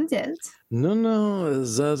redundant. No,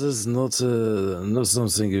 that is not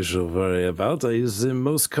something you should worry about. I use the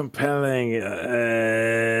most compelling,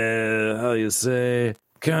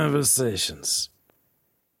 conversations.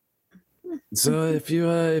 So if you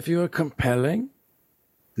are compelling,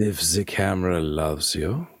 if the camera loves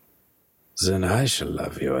you, then I shall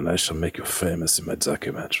love you and I shall make you famous in my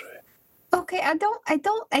documentary. Okay, I don't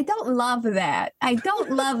love that. I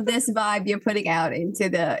don't love this vibe you're putting out into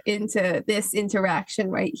this interaction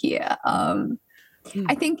right here.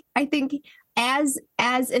 I think as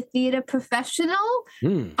a theater professional,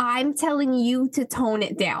 I'm telling you to tone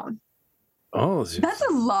it down. Oh, that's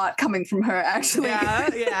a lot coming from her, actually. Yeah.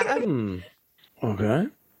 Okay.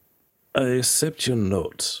 I accept your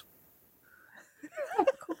notes.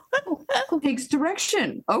 Cool. Takes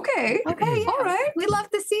direction. Okay. Okay. All right. We'd love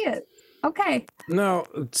to see it. Okay. Now,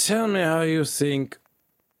 tell me how you think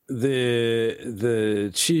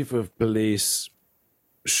the chief of police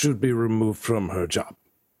should be removed from her job.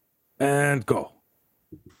 And go.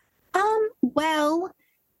 Well,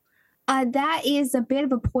 that is a bit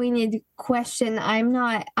of a pointed question. I'm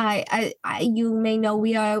not. You may know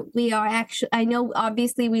we are actually. I know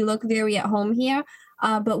obviously we look very at home here,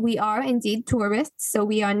 but we are indeed tourists, so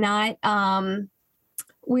we are not.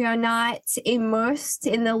 We are not immersed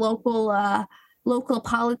in the local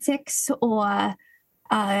politics or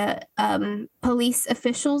police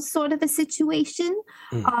officials sort of a situation.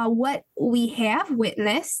 What we have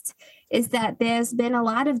witnessed is that there's been a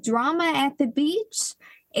lot of drama at the beach,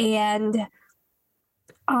 and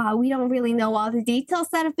we don't really know all the details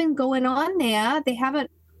that have been going on there. They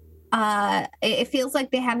haven't. It feels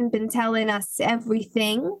like they haven't been telling us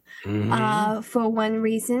everything for one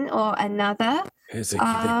reason or another. Is it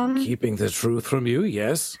keeping the truth from you?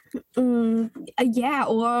 Yes. Yeah,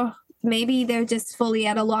 or maybe they're just fully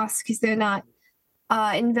at a loss because they're not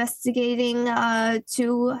investigating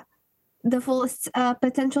to the fullest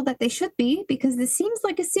potential that they should be, because this seems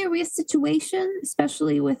like a serious situation,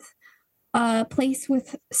 especially with a place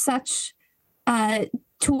with such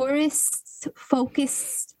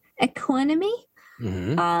tourist-focused economy.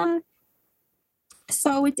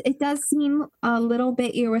 So it does seem a little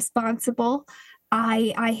bit irresponsible.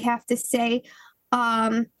 I have to say,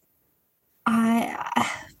 but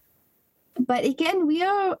again,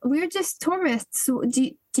 we're just tourists.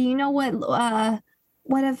 Do you know what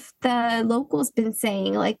have the locals been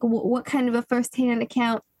saying? Like, what kind of a firsthand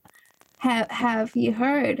account have you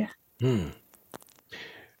heard?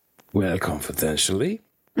 Well, confidentially.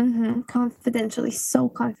 Confidentially, so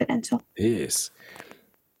confidential. Yes.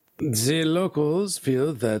 The locals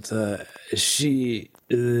feel that the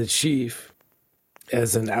chief,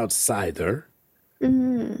 as an outsider,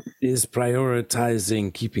 is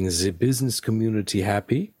prioritizing keeping the business community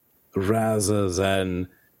happy rather than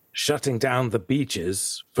shutting down the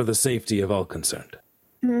beaches for the safety of all concerned.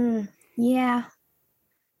 Yeah.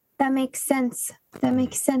 That makes sense.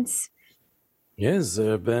 Yes,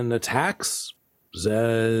 there have been attacks.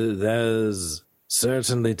 There's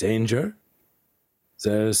certainly danger.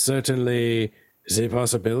 There's certainly the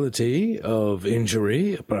possibility of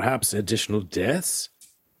injury, perhaps additional deaths.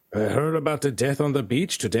 I heard about the death on the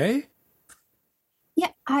beach today. Yeah,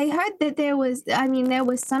 I heard that there was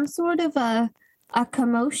some sort of a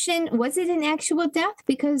commotion. Was it an actual death?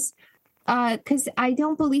 Because I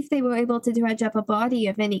don't believe they were able to dredge up a body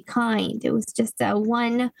of any kind. It was just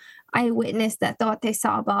one eyewitness that thought they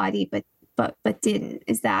saw a body, but didn't.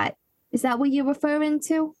 Is that what you're referring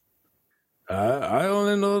to? I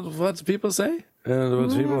only know what people say. And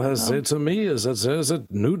what people have said to me is that there's a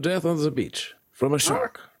new death on the beach from a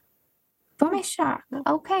shark. From a shark.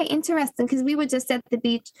 Okay, interesting. Because we were just at the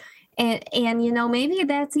beach, and maybe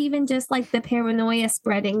that's even just like the paranoia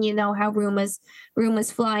spreading. You know how rumors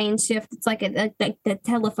fly and shift. It's like the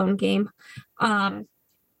telephone game.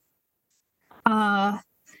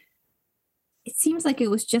 It seems like it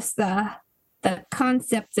was just the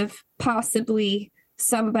concept of possibly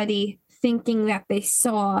somebody thinking that they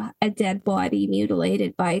saw a dead body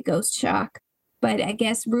mutilated by a ghost shark. But I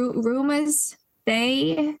guess rumors,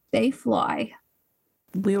 they fly.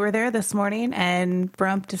 We were there this morning and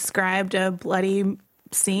Brump described a bloody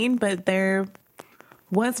scene, but there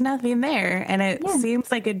was nothing there. And it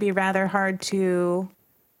seems like it'd be rather hard to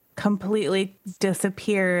completely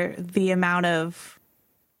disappear the amount of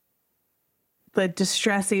the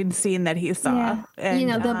distressing scene that he saw. Yeah. And,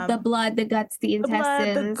 the blood, the guts, the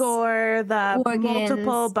intestines. The gore, the organs.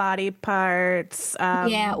 multiple body parts.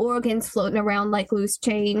 Organs floating around like loose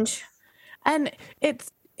change. And it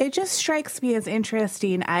just strikes me as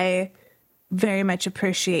interesting. I very much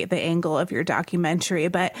appreciate the angle of your documentary,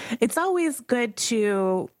 but it's always good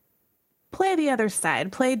to play the other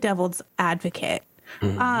side, play devil's advocate.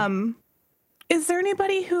 Mm-hmm. Is there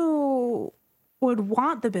anybody who would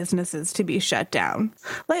want the businesses to be shut down?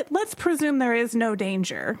 Let's presume there is no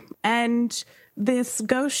danger, and this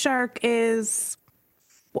ghost shark is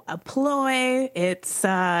a ploy. It's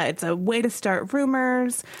a way to start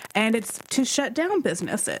rumors, and it's to shut down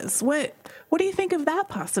businesses. What do you think of that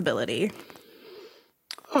possibility?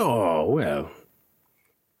 Oh, well,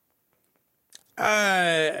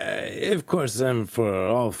 of course, I'm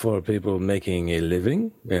all for people making a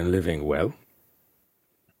living and living well.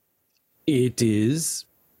 It is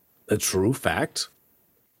a true fact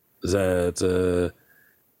that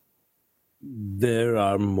there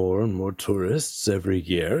are more and more tourists every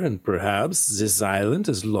year, and perhaps this island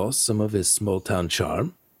has lost some of its small-town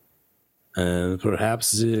charm. And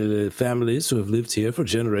perhaps the families who have lived here for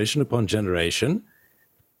generation upon generation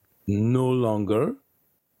no longer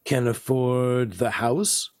can afford the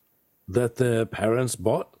house that their parents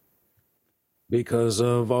bought because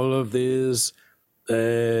of all of these,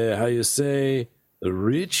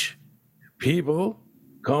 rich people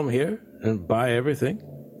come here and buy everything,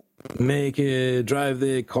 drive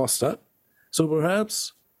the cost up. So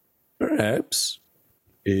perhaps,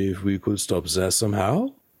 if we could stop that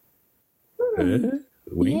somehow. The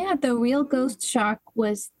real ghost shark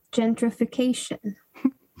was gentrification.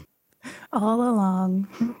 All along.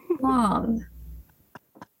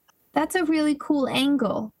 That's a really cool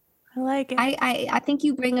angle. I like it. I think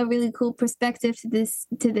you bring a really cool perspective to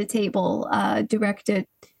the table, director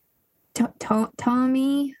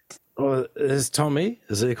Tommy. Oh, is Tommy?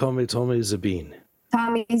 As they call me, Tommy Zabine.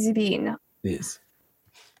 Tommy Zabine. Yes.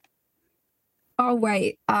 All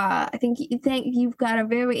right. I think you've got a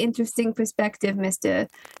very interesting perspective, Mr.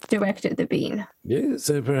 Director Zabine. Yes,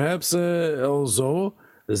 perhaps also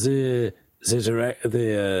the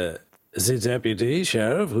deputy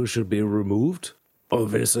sheriff, who should be removed,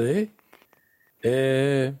 obviously.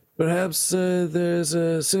 Perhaps there's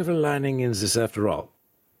a silver lining in this after all.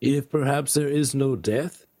 If perhaps there is no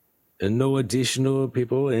death and no additional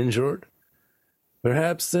people injured,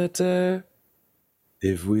 perhaps that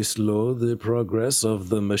if we slow the progress of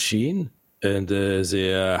the machine and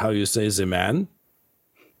the man,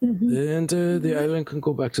 and the island can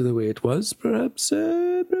go back to the way it was, perhaps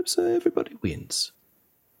everybody wins.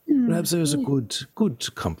 Perhaps there's a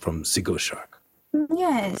good come from the ghost shark.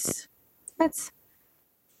 Yes, that's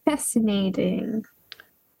fascinating.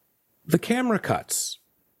 The camera cuts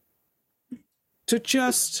to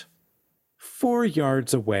just 4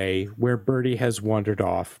 yards away, where Birdie has wandered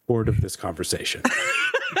off, bored of this conversation.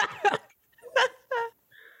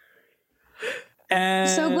 And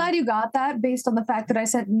so glad you got that based on the fact that I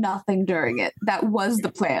said nothing during it. That was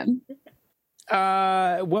the plan.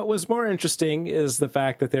 What was more interesting is the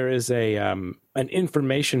fact that there is an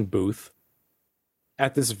information booth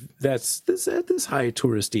at this high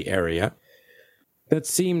touristy area that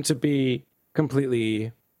seemed to be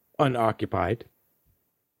completely unoccupied.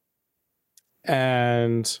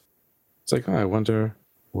 And it's like, I wonder,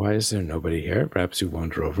 why is there nobody here? Perhaps you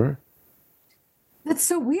wander over. That's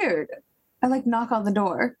so weird. I knock on the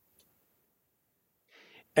door.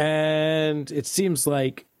 And it seems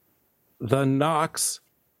like the knocks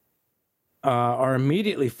are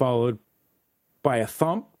immediately followed by a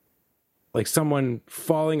thump, like someone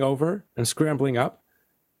falling over and scrambling up.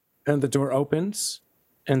 And the door opens,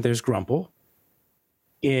 and there's Grumple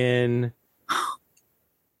in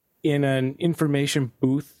an information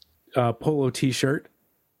booth polo t-shirt,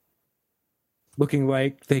 looking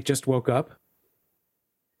like they just woke up.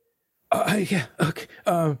 Yeah, okay.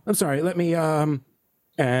 I'm sorry. Let me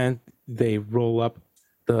and they roll up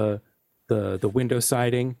the window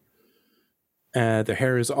siding. Their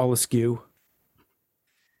hair is all askew.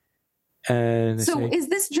 And they So say, is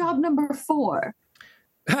this job number 4?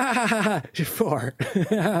 4.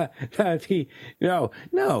 No.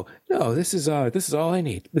 This is all I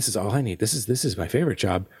need. This is all I need. This is my favorite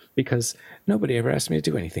job because nobody ever asked me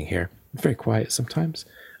to do anything here. I'm very quiet sometimes.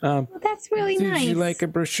 Well, that's really Did nice. you like a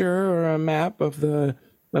brochure or a map of the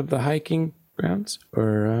hiking grounds,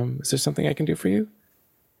 or is there something I can do for you?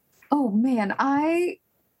 Oh man,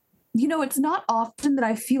 it's not often that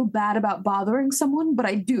I feel bad about bothering someone, but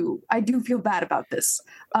I do feel bad about this.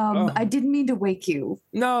 I didn't mean to wake you.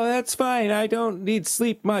 No, that's fine. I don't need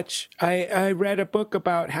sleep much. I read a book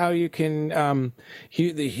about how you can,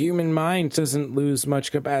 the human mind doesn't lose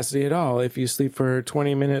much capacity at all if you sleep for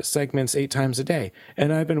 20-minute segments 8 times a day.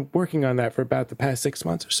 And I've been working on that for about the past 6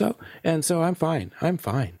 months or so. And so I'm fine.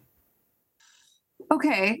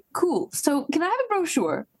 Okay, cool. So can I have a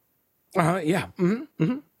brochure? Yeah.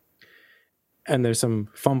 Mm-hmm. And there's some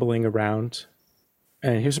fumbling around.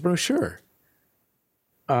 And here's a brochure.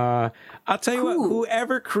 I'll tell you what,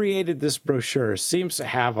 whoever created this brochure seems to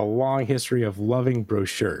have a long history of loving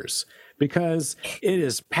brochures because it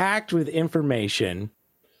is packed with information.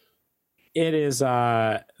 It is,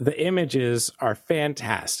 the images are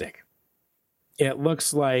fantastic. It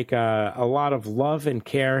looks like a lot of love and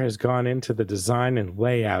care has gone into the design and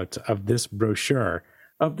layout of this brochure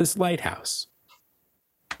of this lighthouse.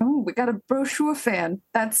 Oh, we got a brochure fan.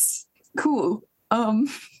 That's cool. Mm-hmm.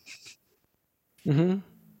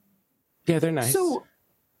 Yeah, they're nice. So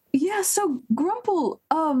Grumple,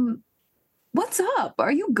 what's up?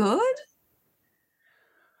 Are you good?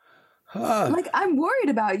 Like, I'm worried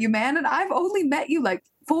about you, man, and I've only met you like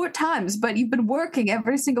 4 times, but you've been working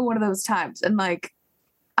every single one of those times, and like,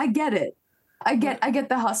 I get it. I get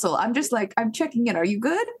the hustle. I'm just like, I'm checking in. Are you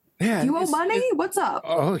good? Yeah, you owe money? What's up?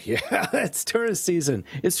 Oh yeah, it's tourist season.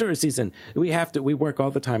 It's tourist season. We work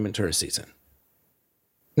all the time in tourist season.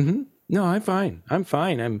 Mm-hmm. No, I'm fine.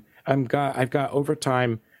 I've got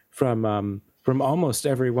overtime from almost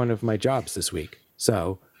every one of my jobs this week.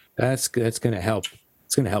 So that's gonna help.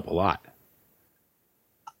 It's gonna help a lot.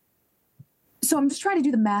 So I'm just trying to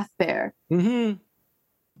do the math there. Mm-hmm.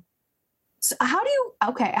 So how do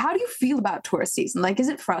you feel about tourist season? Like, is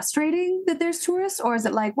it frustrating that there's tourists, or is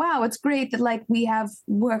it like, wow, it's great that like we have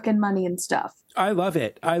work and money and stuff? I love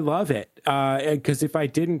it. Because if I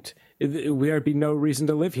didn't, there'd be no reason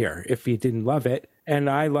to live here if you didn't love it. And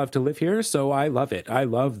I love to live here, so I love it. I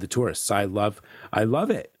love the tourists. I love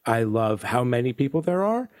it. I love how many people there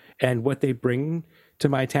are and what they bring to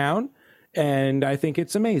my town. And I think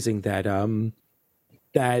it's amazing that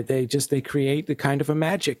that they create the kind of a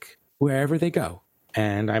magic wherever they go.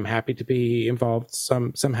 And I'm happy to be involved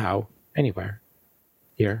somehow anywhere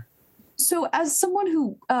here. So as someone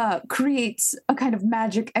who creates a kind of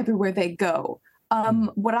magic everywhere they go,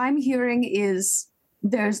 what I'm hearing is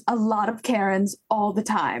there's a lot of Karens all the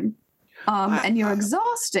time, and you're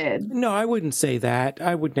exhausted. No, I wouldn't say that.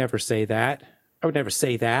 I would never say that.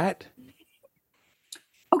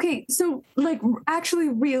 Okay, so like actually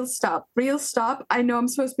real stop. I know I'm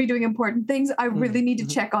supposed to be doing important things. I really need to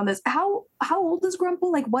check on this. How old is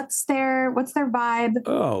Grumple? Like what's their vibe?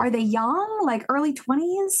 Oh. Are they young? Like early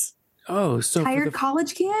 20s? Oh, so tired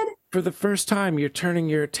college kid? For the first time you're turning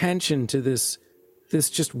your attention to this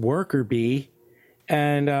just worker bee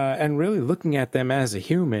and really looking at them as a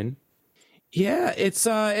human. Yeah,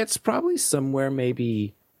 it's probably somewhere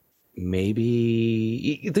maybe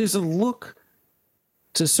there's a look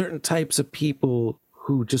to certain types of people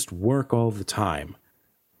who just work all the time,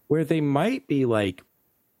 where they might be like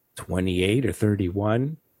 28 or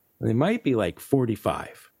 31, and they might be like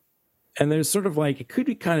 45. And there's sort of like, it could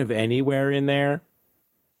be kind of anywhere in there.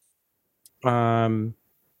 And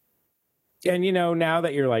now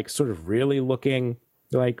that you're like sort of really looking,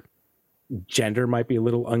 like gender might be a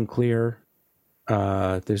little unclear.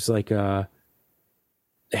 There's like the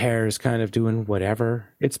hair is kind of doing whatever.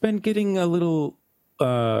 It's been getting a little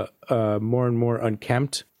more and more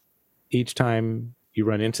unkempt each time you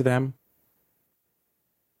run into them.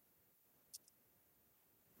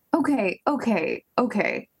 Okay.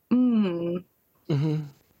 Mm-hmm.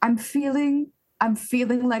 I'm feeling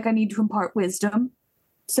like I need to impart wisdom.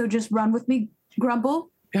 So just run with me, Grumble.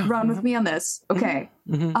 Yeah, run with me on this. Okay.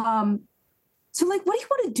 Mm-hmm. So like, what do you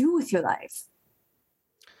want to do with your life?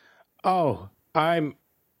 Oh, I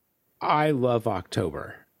love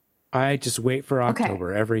October. I just wait for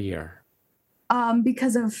October every year.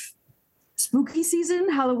 Because of spooky season,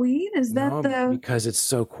 Halloween? Is that because it's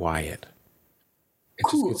so quiet.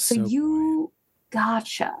 Cool. So you,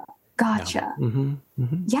 gotcha. Yeah.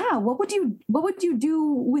 Yeah. What would you do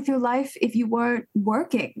with your life if you weren't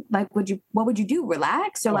working? Like, what would you do?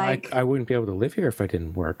 Relax or I wouldn't be able to live here if I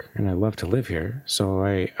didn't work, and I love to live here, so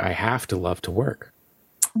I have to love to work.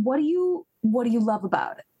 What do you love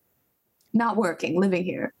about it? Not working, living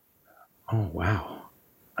here. Oh, wow.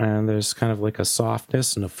 And there's kind of like a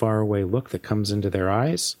softness and a faraway look that comes into their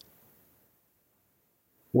eyes.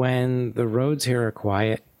 When the roads here are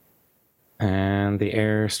quiet and the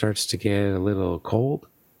air starts to get a little cold,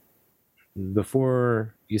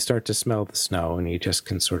 before you start to smell the snow and you just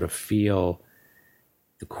can sort of feel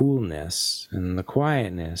the coolness and the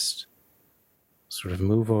quietness sort of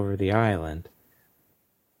move over the island,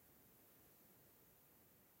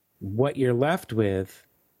 what you're left with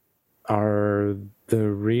are the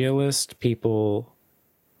realest people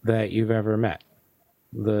that you've ever met.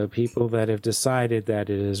 The people that have decided that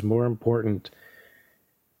it is more important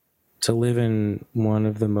to live in one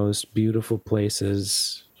of the most beautiful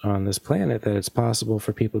places on this planet that it's possible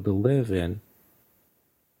for people to live in.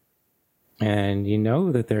 And you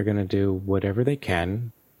know that they're going to do whatever they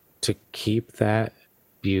can to keep that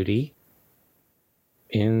beauty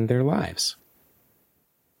in their lives.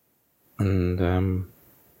 And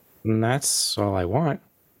that's all I want.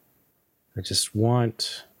 I just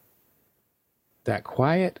want that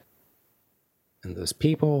quiet and those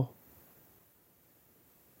people.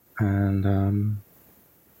 And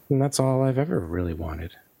that's all I've ever really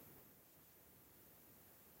wanted.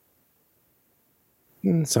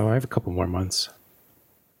 And so I have a couple more months.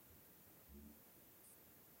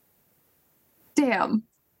 Damn.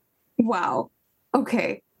 Wow.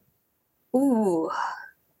 Okay. Ooh.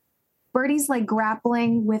 Birdie's like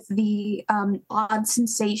grappling with the odd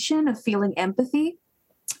sensation of feeling empathy.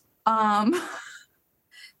 And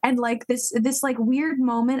like this like weird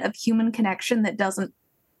moment of human connection that doesn't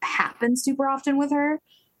happen super often with her.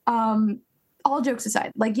 All jokes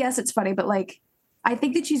aside, like, yes, it's funny, but like, I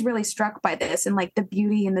think that she's really struck by this and like the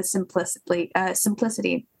beauty and the simplicity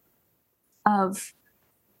of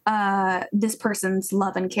this person's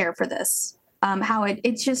love and care for this. How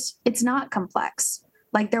it's not complex.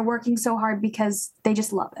 Like they're working so hard because they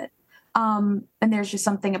just love it. And there's just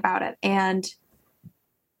something about it. And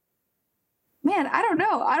man, I don't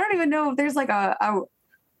know. I don't even know if there's like a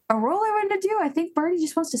role I want to do. I think Birdie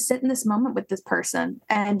just wants to sit in this moment with this person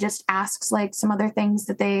and just asks like some other things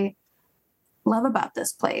that they love about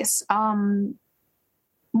this place.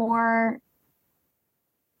 More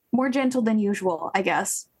gentle than usual, I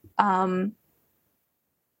guess. I don't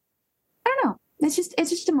know. It's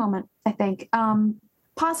just a moment, I think.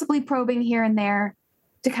 Possibly probing here and there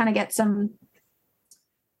to kind of get some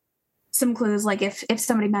clues, like if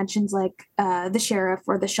somebody mentions like the sheriff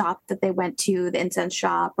or the shop that they went to, the incense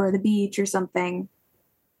shop or the beach or something.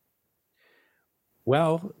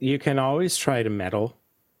 Well, you can always try to meddle.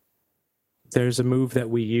 There's a move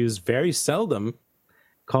that we use very seldom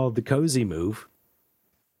called the cozy move.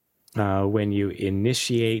 When you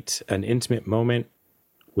initiate an intimate moment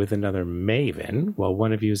with another maven while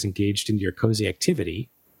one of you is engaged in your cozy activity,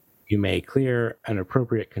 you may clear an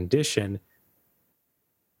appropriate condition.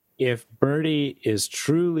 If Birdie is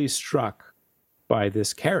truly struck by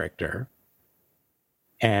this character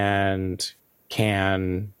and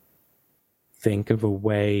can think of a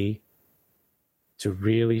way to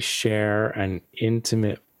really share an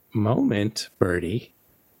intimate moment, Birdie.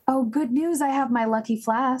 Oh, good news. I have my lucky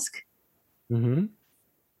flask. Mm-hmm.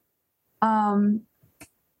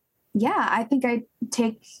 Yeah, I think I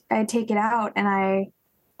take it out and I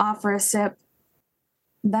offer a sip.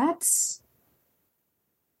 That's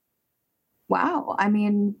wow. I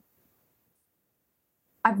mean,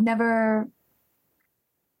 I've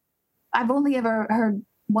only ever heard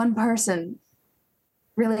one person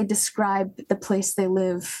really describe the place they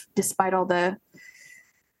live, despite all the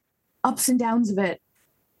ups and downs of it,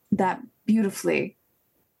 that beautifully.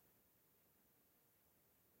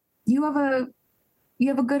 You have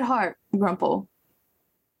a good heart, Grumple.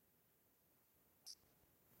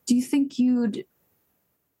 Do you think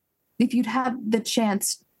if you'd had the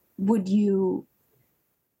chance, would you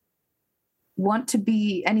want to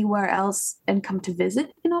be anywhere else and come to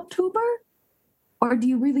visit in October? Or do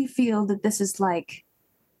you really feel that this is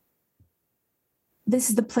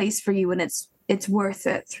the place for you and it's worth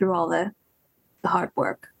it through all the hard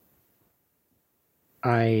work?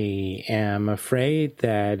 I am afraid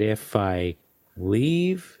that if I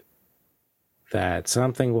leave, that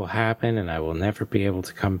something will happen and I will never be able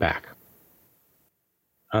to come back.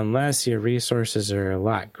 Unless your resources are a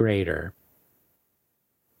lot greater,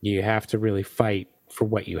 you have to really fight for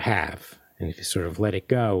what you have. And if you sort of let it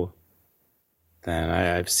go, then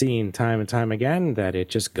I've seen time and time again that it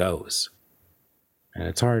just goes. And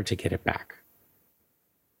it's hard to get it back.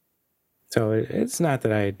 So it's not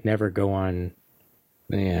that I'd never go on,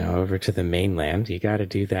 over to the mainland. You got to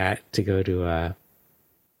do that to go to a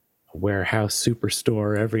warehouse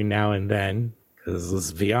superstore every now and then. Because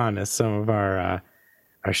let's be honest, some of our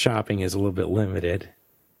shopping is a little bit limited.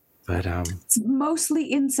 But it's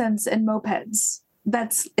mostly incense and mopeds.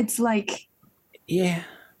 It's like... Yeah,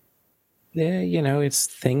 it's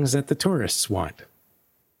things that the tourists want.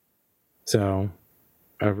 So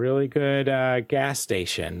a really good gas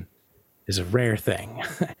station is a rare thing.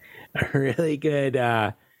 A really good,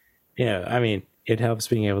 it helps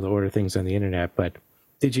being able to order things on the internet. But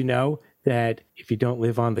did you know that if you don't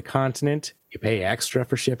live on the continent, you pay extra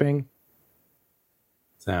for shipping?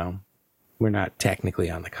 So we're not technically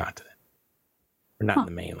on the continent. We're not in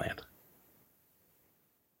the mainland.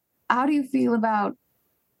 How do you feel about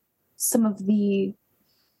some of the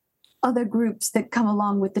other groups that come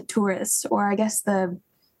along with the tourists, or I guess the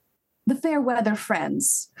fair weather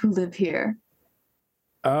friends who live here?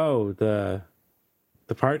 Oh, the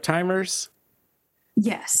part-timers?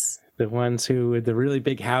 Yes. The ones who with the really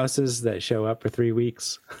big houses that show up for 3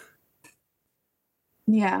 weeks?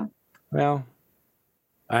 Yeah. Well,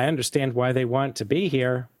 I understand why they want to be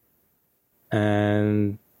here.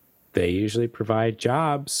 And they usually provide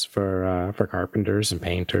jobs for carpenters and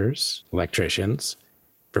painters, electricians,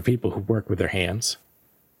 for people who work with their hands.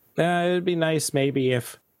 It'd be nice maybe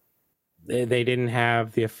if they didn't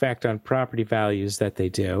have the effect on property values that they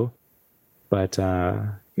do. But,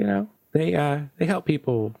 they help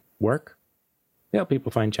people work. They help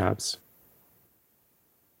people find jobs.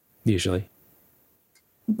 Usually.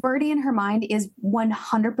 Birdie in her mind is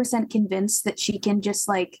 100% convinced that she can just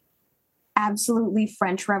absolutely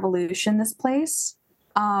French Revolution this place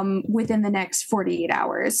within the next 48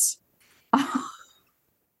 hours.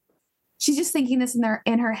 She's just thinking this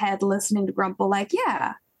in her head, listening to Grumple,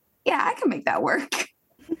 yeah, I can make that work.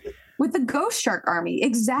 With the Ghost Shark Army,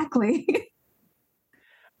 exactly.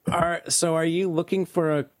 So are you looking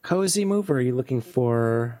for a cozy move, or are you looking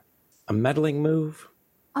for a meddling move?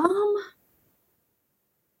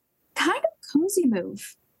 Kind of cozy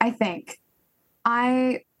move, I think.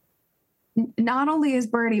 Not only is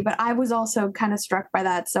Birdie, but I was also kind of struck by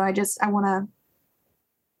that. So I want to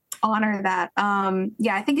honor that.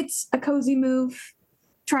 I think it's a cozy move,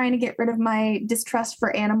 trying to get rid of my distrust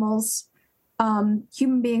for animals.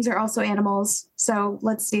 Human beings are also animals. So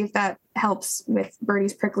let's see if that helps with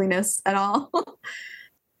Birdie's prickliness at all.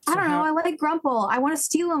 I don't know. I like Grumple. I want to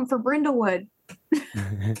steal him for Brindlewood.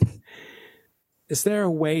 Is there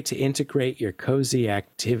a way to integrate your cozy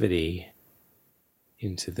activity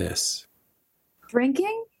into this?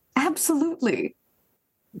 Drinking? Absolutely.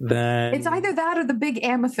 Then it's either that or the big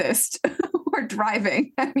amethyst or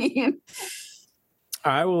driving. I mean,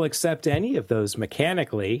 I will accept any of those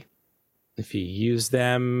mechanically if you use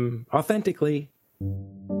them authentically.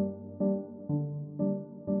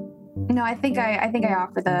 No, I think I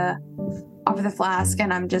offer the flask,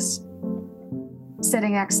 and I'm just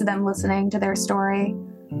sitting next to them listening to their story,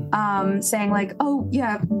 saying oh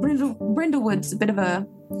yeah, Brindlewood's a bit of a,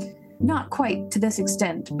 not quite to this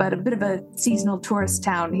extent, but a bit of a seasonal tourist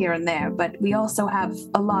town here and there, but we also have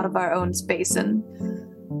a lot of our own space and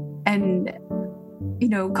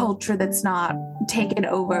culture that's not taken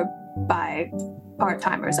over by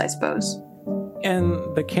part-timers, I suppose.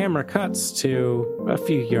 And the camera cuts to a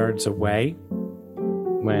few yards away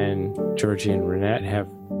when Georgie and Renette have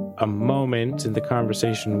a moment in the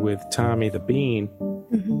conversation with Tommy the Bean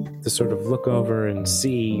to sort of look over and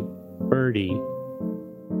see Birdie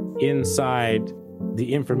inside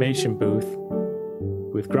the information booth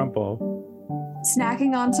with Grumple,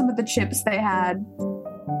 snacking on some of the chips they had,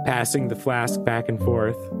 passing the flask back and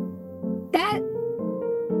forth.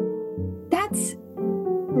 That's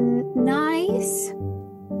nice.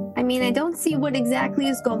 I mean, I don't see what exactly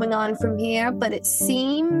is going on from here, but it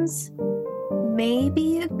seems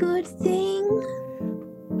maybe a good thing.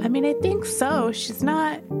 I mean, I think so. She's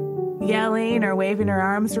not yelling or waving her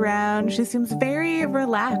arms around. She seems very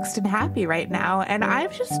relaxed and happy right now. And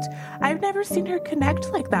I've never seen her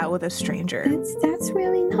connect like that with a stranger. That's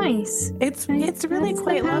really nice. It's really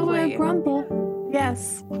quite lovely. Grumple.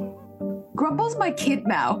 Yes. Grumple's my kid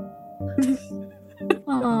now.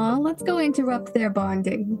 Aw, let's go interrupt their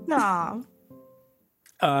bonding. Aw.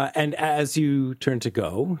 And as you turn to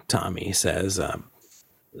go, Tommy says,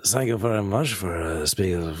 thank you very much for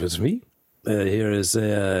speaking with me. Here is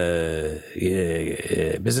a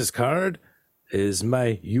business card, is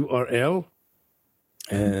my URL,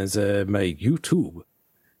 and my YouTube.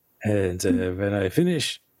 And when I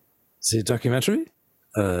finish, the documentary,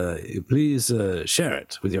 please share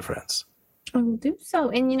it with your friends. I will do so.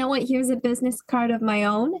 And you know what? Here's a business card of my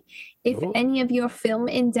own. If any of your film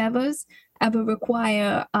endeavors ever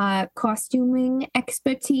require costuming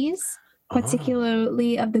expertise,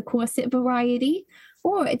 particularly of the corset variety,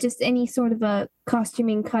 or just any sort of a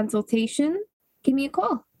costuming consultation, give me a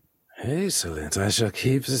call. Excellent. I shall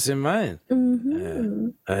keep this in mind. Mm-hmm.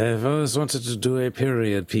 I have always wanted to do a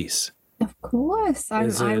period piece. Of course. I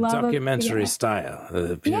love documentary style.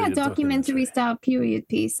 Documentary style period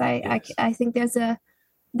piece. I think there's a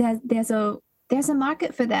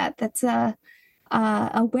market for that. That's a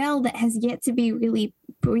well that has yet to be really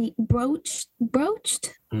broached.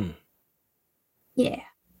 Mm. Yeah.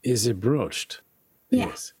 Is it broached? Yeah.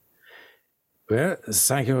 Yes. Well,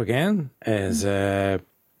 thank you again. As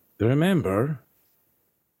remember,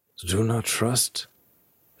 do not trust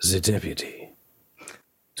the deputy.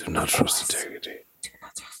 Do not trust the deputy. Do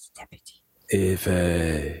not trust the deputy. If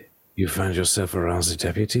you find yourself around the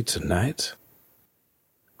deputy tonight,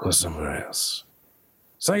 go somewhere else.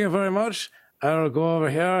 Thank you very much. I'll go over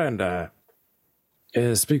here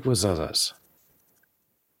and speak with others.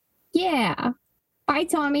 Yeah. Bye,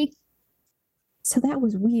 Tommy. So that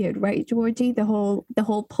was weird, right, Georgie? The whole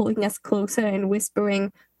pulling us closer and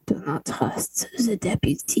whispering, "Do not trust the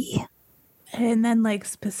deputy." And then, like,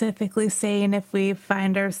 specifically saying if we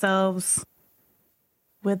find ourselves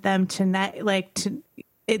with them tonight, like,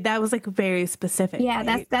 that was, like, very specific. Yeah,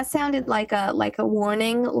 right? that sounded like a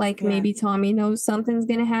warning, like maybe Tommy knows something's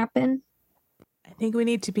going to happen. I think we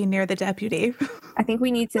need to be near the deputy. I think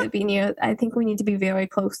we need to be very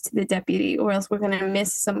close to the deputy, or else we're going to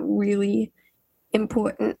miss some really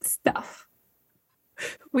important stuff.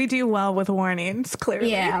 We do well with warnings, clearly.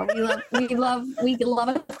 Yeah, we love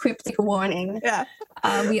a cryptic warning. Yeah.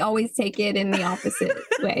 We always take it in the opposite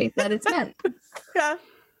way that it's meant. Yeah.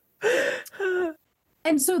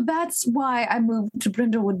 And so that's why I moved to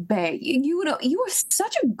Brindlewood Bay. You are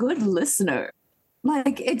such a good listener.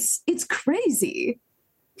 Like, it's crazy.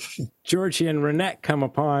 Georgie and Renette come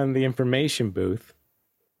upon the information booth.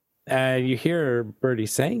 You hear Birdie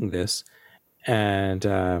saying this, and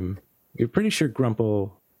you're pretty sure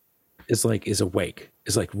Grumple is awake,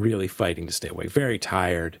 is like really fighting to stay awake, very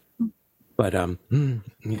tired. But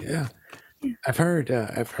yeah, I've heard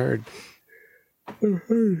about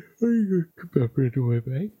Brindlewood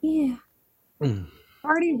Bay. Yeah.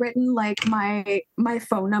 Already written like my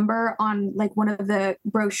phone number on like one of the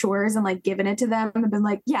brochures and like given it to them and been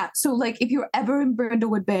like, yeah, so like if you're ever in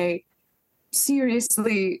Brindlewood Bay,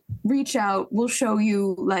 seriously reach out. We'll show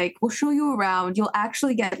you around. You'll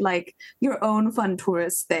actually get like your own fun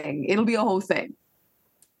tourist thing. It'll be a whole thing.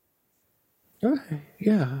 Okay.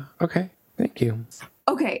 Yeah. Okay. Thank you.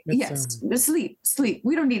 Okay. That's, yes. Sleep.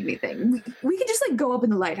 We don't need anything. We can just like go up in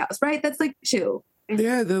the lighthouse, right? That's like chill.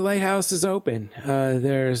 Yeah, the lighthouse is open.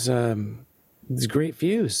 There's great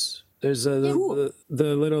views. There's the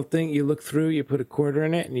little thing you look through. You put a quarter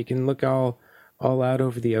in it, and you can look all out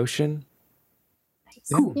over the ocean.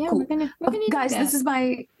 Cool. Yeah, cool. we're gonna guys, this is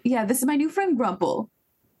my new friend Grumple.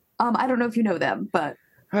 I don't know if you know them, but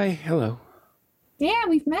Hi, hello. Yeah,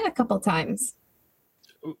 we've met a couple times.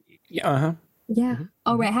 Yeah. Yeah. Mm-hmm.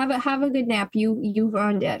 All right. Have a good nap. You've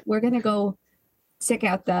earned it. We're gonna go check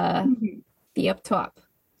out the up top.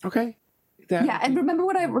 Okay. Yeah, and remember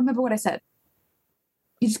what I said.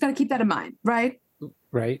 You just got to keep that in mind, right?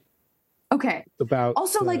 Right. Okay. About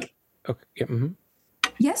also like. Okay. Yeah, mm-hmm.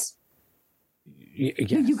 Yes. Yes.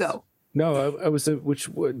 You go. No, I was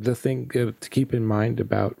the thing to keep in mind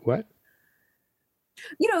about what?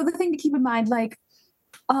 The thing to keep in mind, like,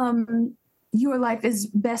 your life is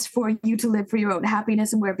best for you to live for your own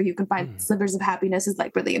happiness, and wherever you can find slivers of happiness is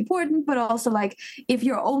like really important. But also, like, if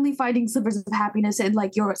you're only finding slivers of happiness in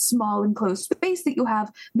like your small enclosed space that you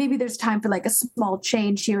have, maybe there's time for like a small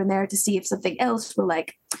change here and there to see if something else will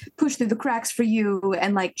like push through the cracks for you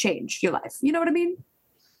and like change your life. You know what I mean?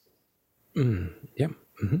 Yeah.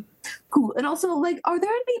 Mm-hmm. Cool. And also, like, are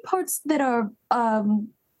there any parts that are,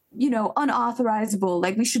 unauthorizable,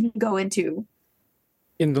 like we shouldn't go into?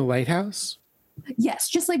 In the lighthouse? Yes,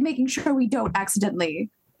 just like making sure we don't accidentally.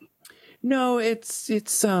 No, it's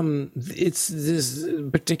this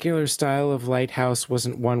particular style of lighthouse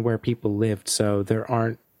wasn't one where people lived, so there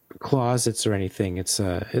aren't closets or anything. It's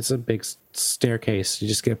a big staircase. You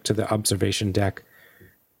just get up to the observation deck.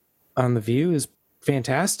 The view is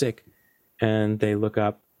fantastic, and they look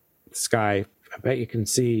up the sky. I bet you can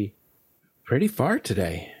see pretty far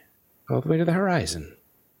today, all the way to the horizon.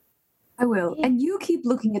 I will. And you keep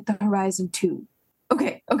looking at the horizon too.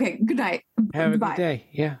 Okay. Good night. Have Goodbye. a good day.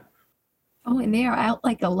 Yeah. Oh, and they are out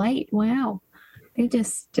like a light. Wow. They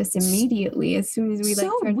just immediately, as soon as we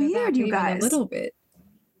So turned weird, our back you even guys. a little bit.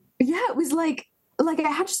 Yeah, it was like I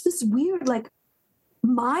had just this weird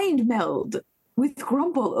mind meld with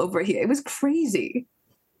Grumble over here. It was crazy.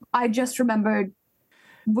 I just remembered.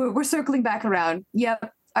 We're circling back around.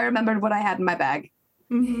 Yep, I remembered what I had in my bag.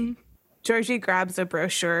 Mm-hmm. Georgie grabs a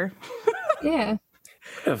brochure. Yeah.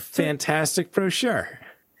 A fantastic brochure.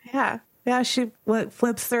 Yeah. Yeah, she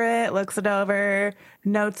flips through it, looks it over,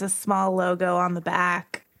 notes a small logo on the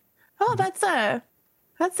back. Oh, that's an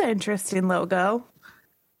interesting logo.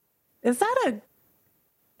 Is that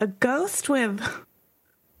a ghost with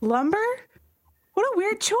lumber? What a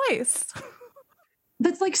weird choice.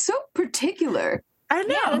 That's so particular. I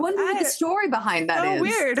know. I wonder what the story behind that is. So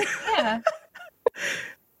weird. Yeah.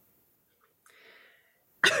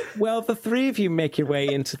 Well, the three of you make your way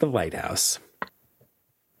into the lighthouse.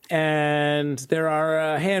 And there are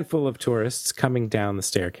a handful of tourists coming down the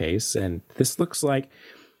staircase. And this looks like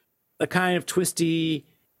a kind of twisty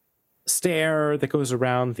stair that goes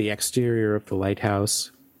around the exterior of the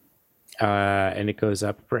lighthouse. And it goes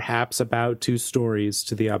up perhaps about 2 stories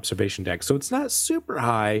to the observation deck. So it's not super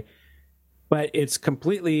high, but it's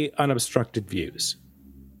completely unobstructed views.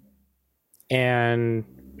 And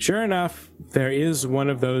sure enough, there is one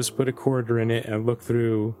of those, put a quarter in it and look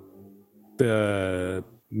through the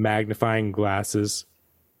magnifying glasses.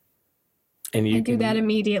 And you I do that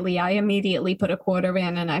immediately. I immediately put a quarter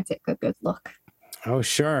in and I take a good look. Oh,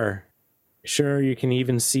 sure. Sure, you can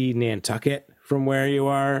even see Nantucket from where you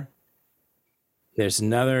are. There's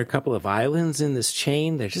another couple of islands in this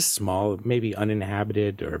chain. They're just small, maybe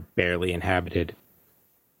uninhabited or barely inhabited.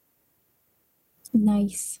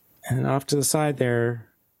 Nice. And off to the side there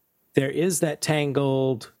is that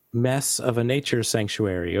tangled mess of a nature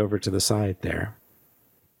sanctuary over to the side there.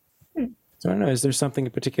 So I don't know, is there something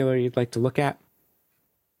in particular you'd like to look at?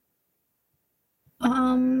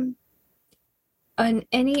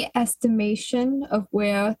 Any estimation of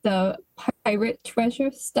where the pirate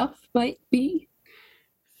treasure stuff might be?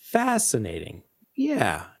 Fascinating.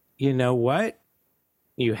 Yeah. You know what?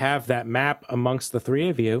 You have that map amongst the 3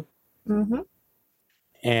 of you. Mm-hmm.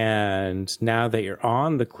 And now that you're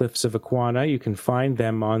on the cliffs of Aquana, you can find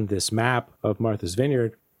them on this map of Martha's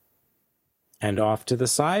Vineyard. And off to the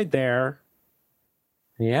side there,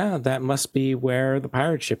 yeah, that must be where the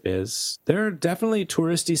pirate ship is. There are definitely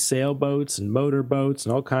touristy sailboats and motorboats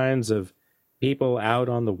and all kinds of people out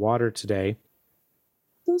on the water today.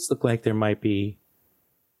 Those look like there might be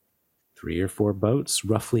 3 or 4 boats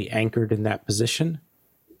roughly anchored in that position.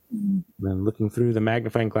 And looking through the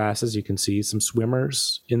magnifying glasses, you can see some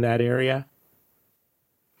swimmers in that area,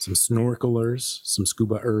 some snorkelers, some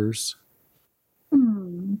scuba-ers.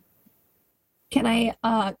 Can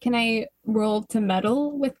I roll to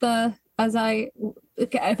meddle with if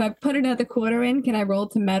I put another quarter in, can I roll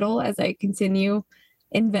to meddle as I continue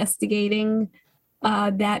investigating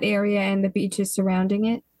that area and the beaches surrounding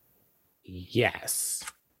it? Yes.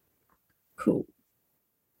 Cool.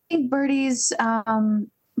 I think Birdie's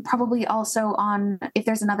probably also on, if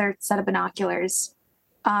there's another set of binoculars,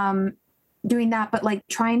 doing that, but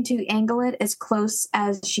trying to angle it as close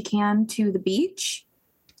as she can to the beach.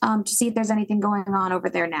 To see if there's anything going on over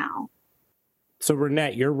there now. So,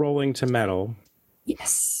 Renette, you're rolling to meddle.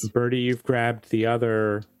 Yes. Birdie, you've grabbed the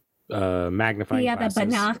other magnifying glasses. Yeah,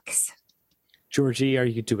 the binocs. Georgie, are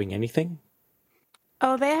you doing anything?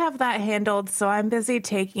 Oh, they have that handled, so I'm busy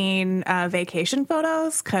taking vacation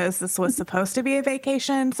photos because this was supposed to be a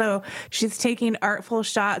vacation. So she's taking artful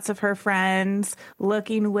shots of her friends,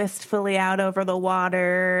 looking wistfully out over the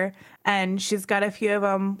water. And she's got a few of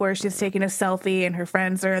them where she's taking a selfie and her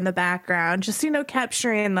friends are in the background, just,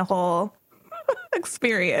 capturing the whole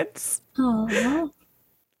experience. Aww.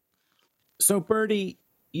 So, Birdie,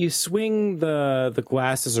 you swing the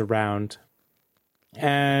glasses around,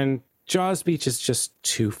 and Jaws Beach is just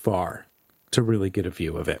too far to really get a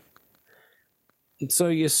view of it. And so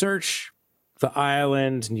you search the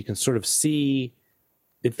island, and you can sort of see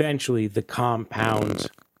eventually the compound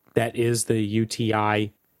that is the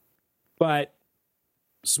UTI. But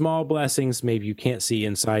small blessings, maybe you can't see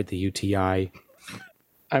inside the UTI.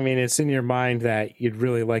 I mean, it's in your mind that you'd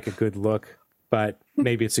really like a good look, but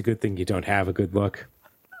maybe it's a good thing you don't have a good look.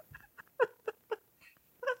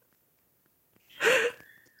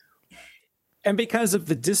 And because of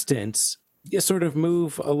the distance, you sort of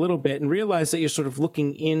move a little bit and realize that you're sort of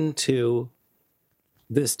looking into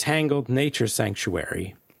this tangled nature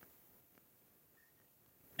sanctuary.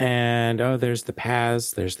 And, there's the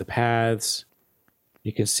paths.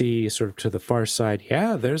 You can see sort of to the far side,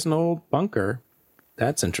 yeah, there's an old bunker.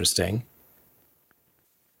 That's interesting.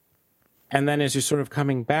 And then as you're sort of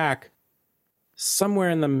coming back, somewhere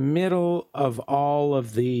in the middle of all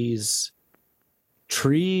of these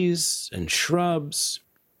trees and shrubs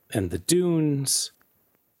and the dunes,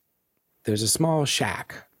 there's a small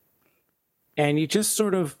shack. And you just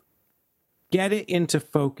sort of get it into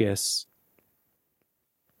focus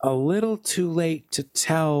a little too late to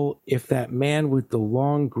tell if that man with the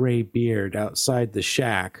long gray beard outside the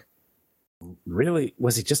shack, really,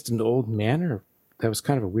 was he just an old man, or that was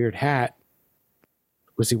kind of a weird hat?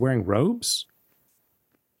 Was he wearing robes?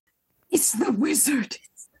 It's the wizard.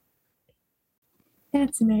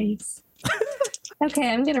 That's nice.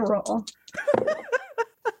 Okay, I'm gonna roll.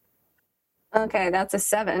 Okay, that's a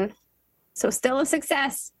 7. So still a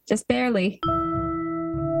success, just barely.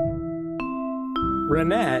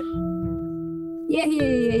 Renette, Yeah.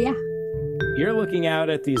 you're looking out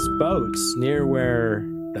at these boats near where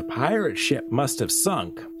the pirate ship must have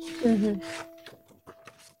sunk. Mm-hmm.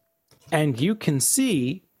 And you can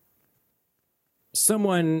see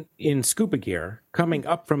someone in scuba gear coming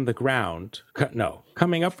up from the ground.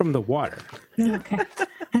 Coming up from the water. Okay,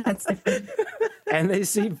 that's different. And they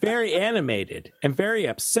seem very animated and very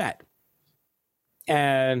upset.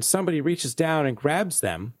 And somebody reaches down and grabs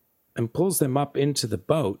them and pulls them up into the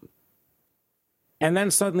boat. And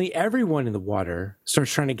then suddenly everyone in the water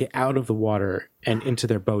starts trying to get out of the water and into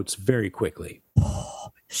their boats very quickly.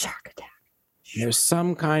 Shark attack. There's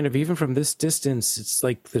some kind of, even from this distance, it's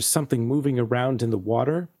like there's something moving around in the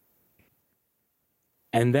water.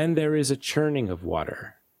 And then there is a churning of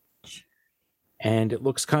water. And it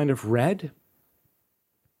looks kind of red.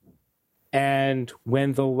 And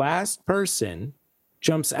when the last person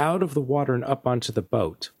jumps out of the water and up onto the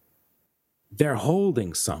boat, they're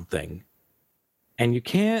holding something. And you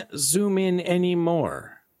can't zoom in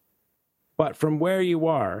anymore. But from where you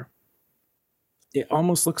are, it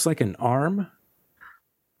almost looks like an arm.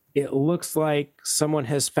 It looks like someone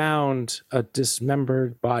has found a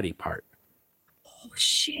dismembered body part. Oh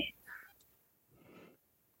shit!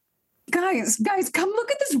 Guys, come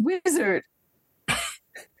look at this wizard.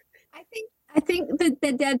 I think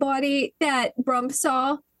the dead body that Brump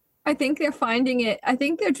saw, I think they're finding it. I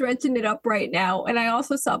think they're dredging it up right now. And I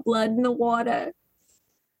also saw blood in the water.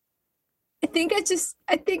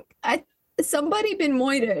 Somebody been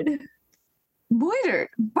moitered. Moitered?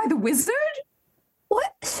 By the wizard?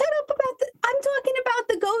 What? Shut up I'm talking about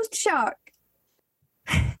the ghost shark.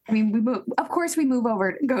 I mean, of course we move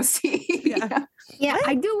over to go see. Yeah,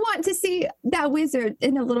 I do want to see that wizard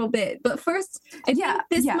in a little bit. But first, I think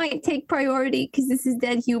this might take priority because this is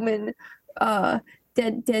dead human.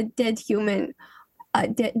 Dead human.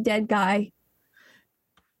 Dead guy.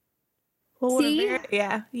 Well, see?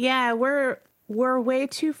 We're way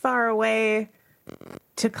too far away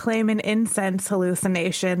to claim an incense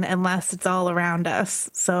hallucination unless it's all around us.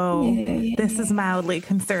 So this is mildly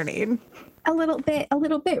concerning. A little bit,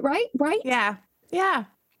 right? Yeah.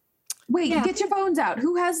 Wait, get your phones out.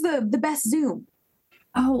 Who has the best zoom?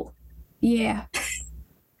 Oh, yeah.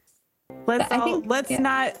 Let's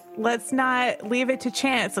not leave it to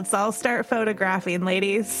chance. Let's all start photographing,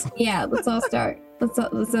 ladies. Yeah, let's all start.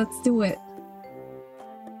 Let's do it.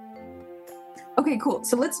 Okay, cool.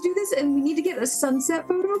 So let's do this, and we need to get a sunset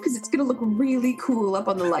photo because it's gonna look really cool up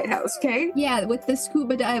on the lighthouse. Okay? Yeah, with the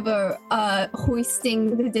scuba diver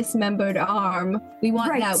hoisting the dismembered arm. We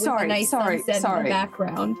want that with a nice sunset in the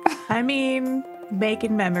background. I mean,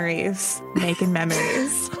 making memories.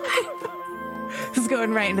 This is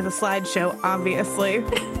going right into the slideshow, obviously.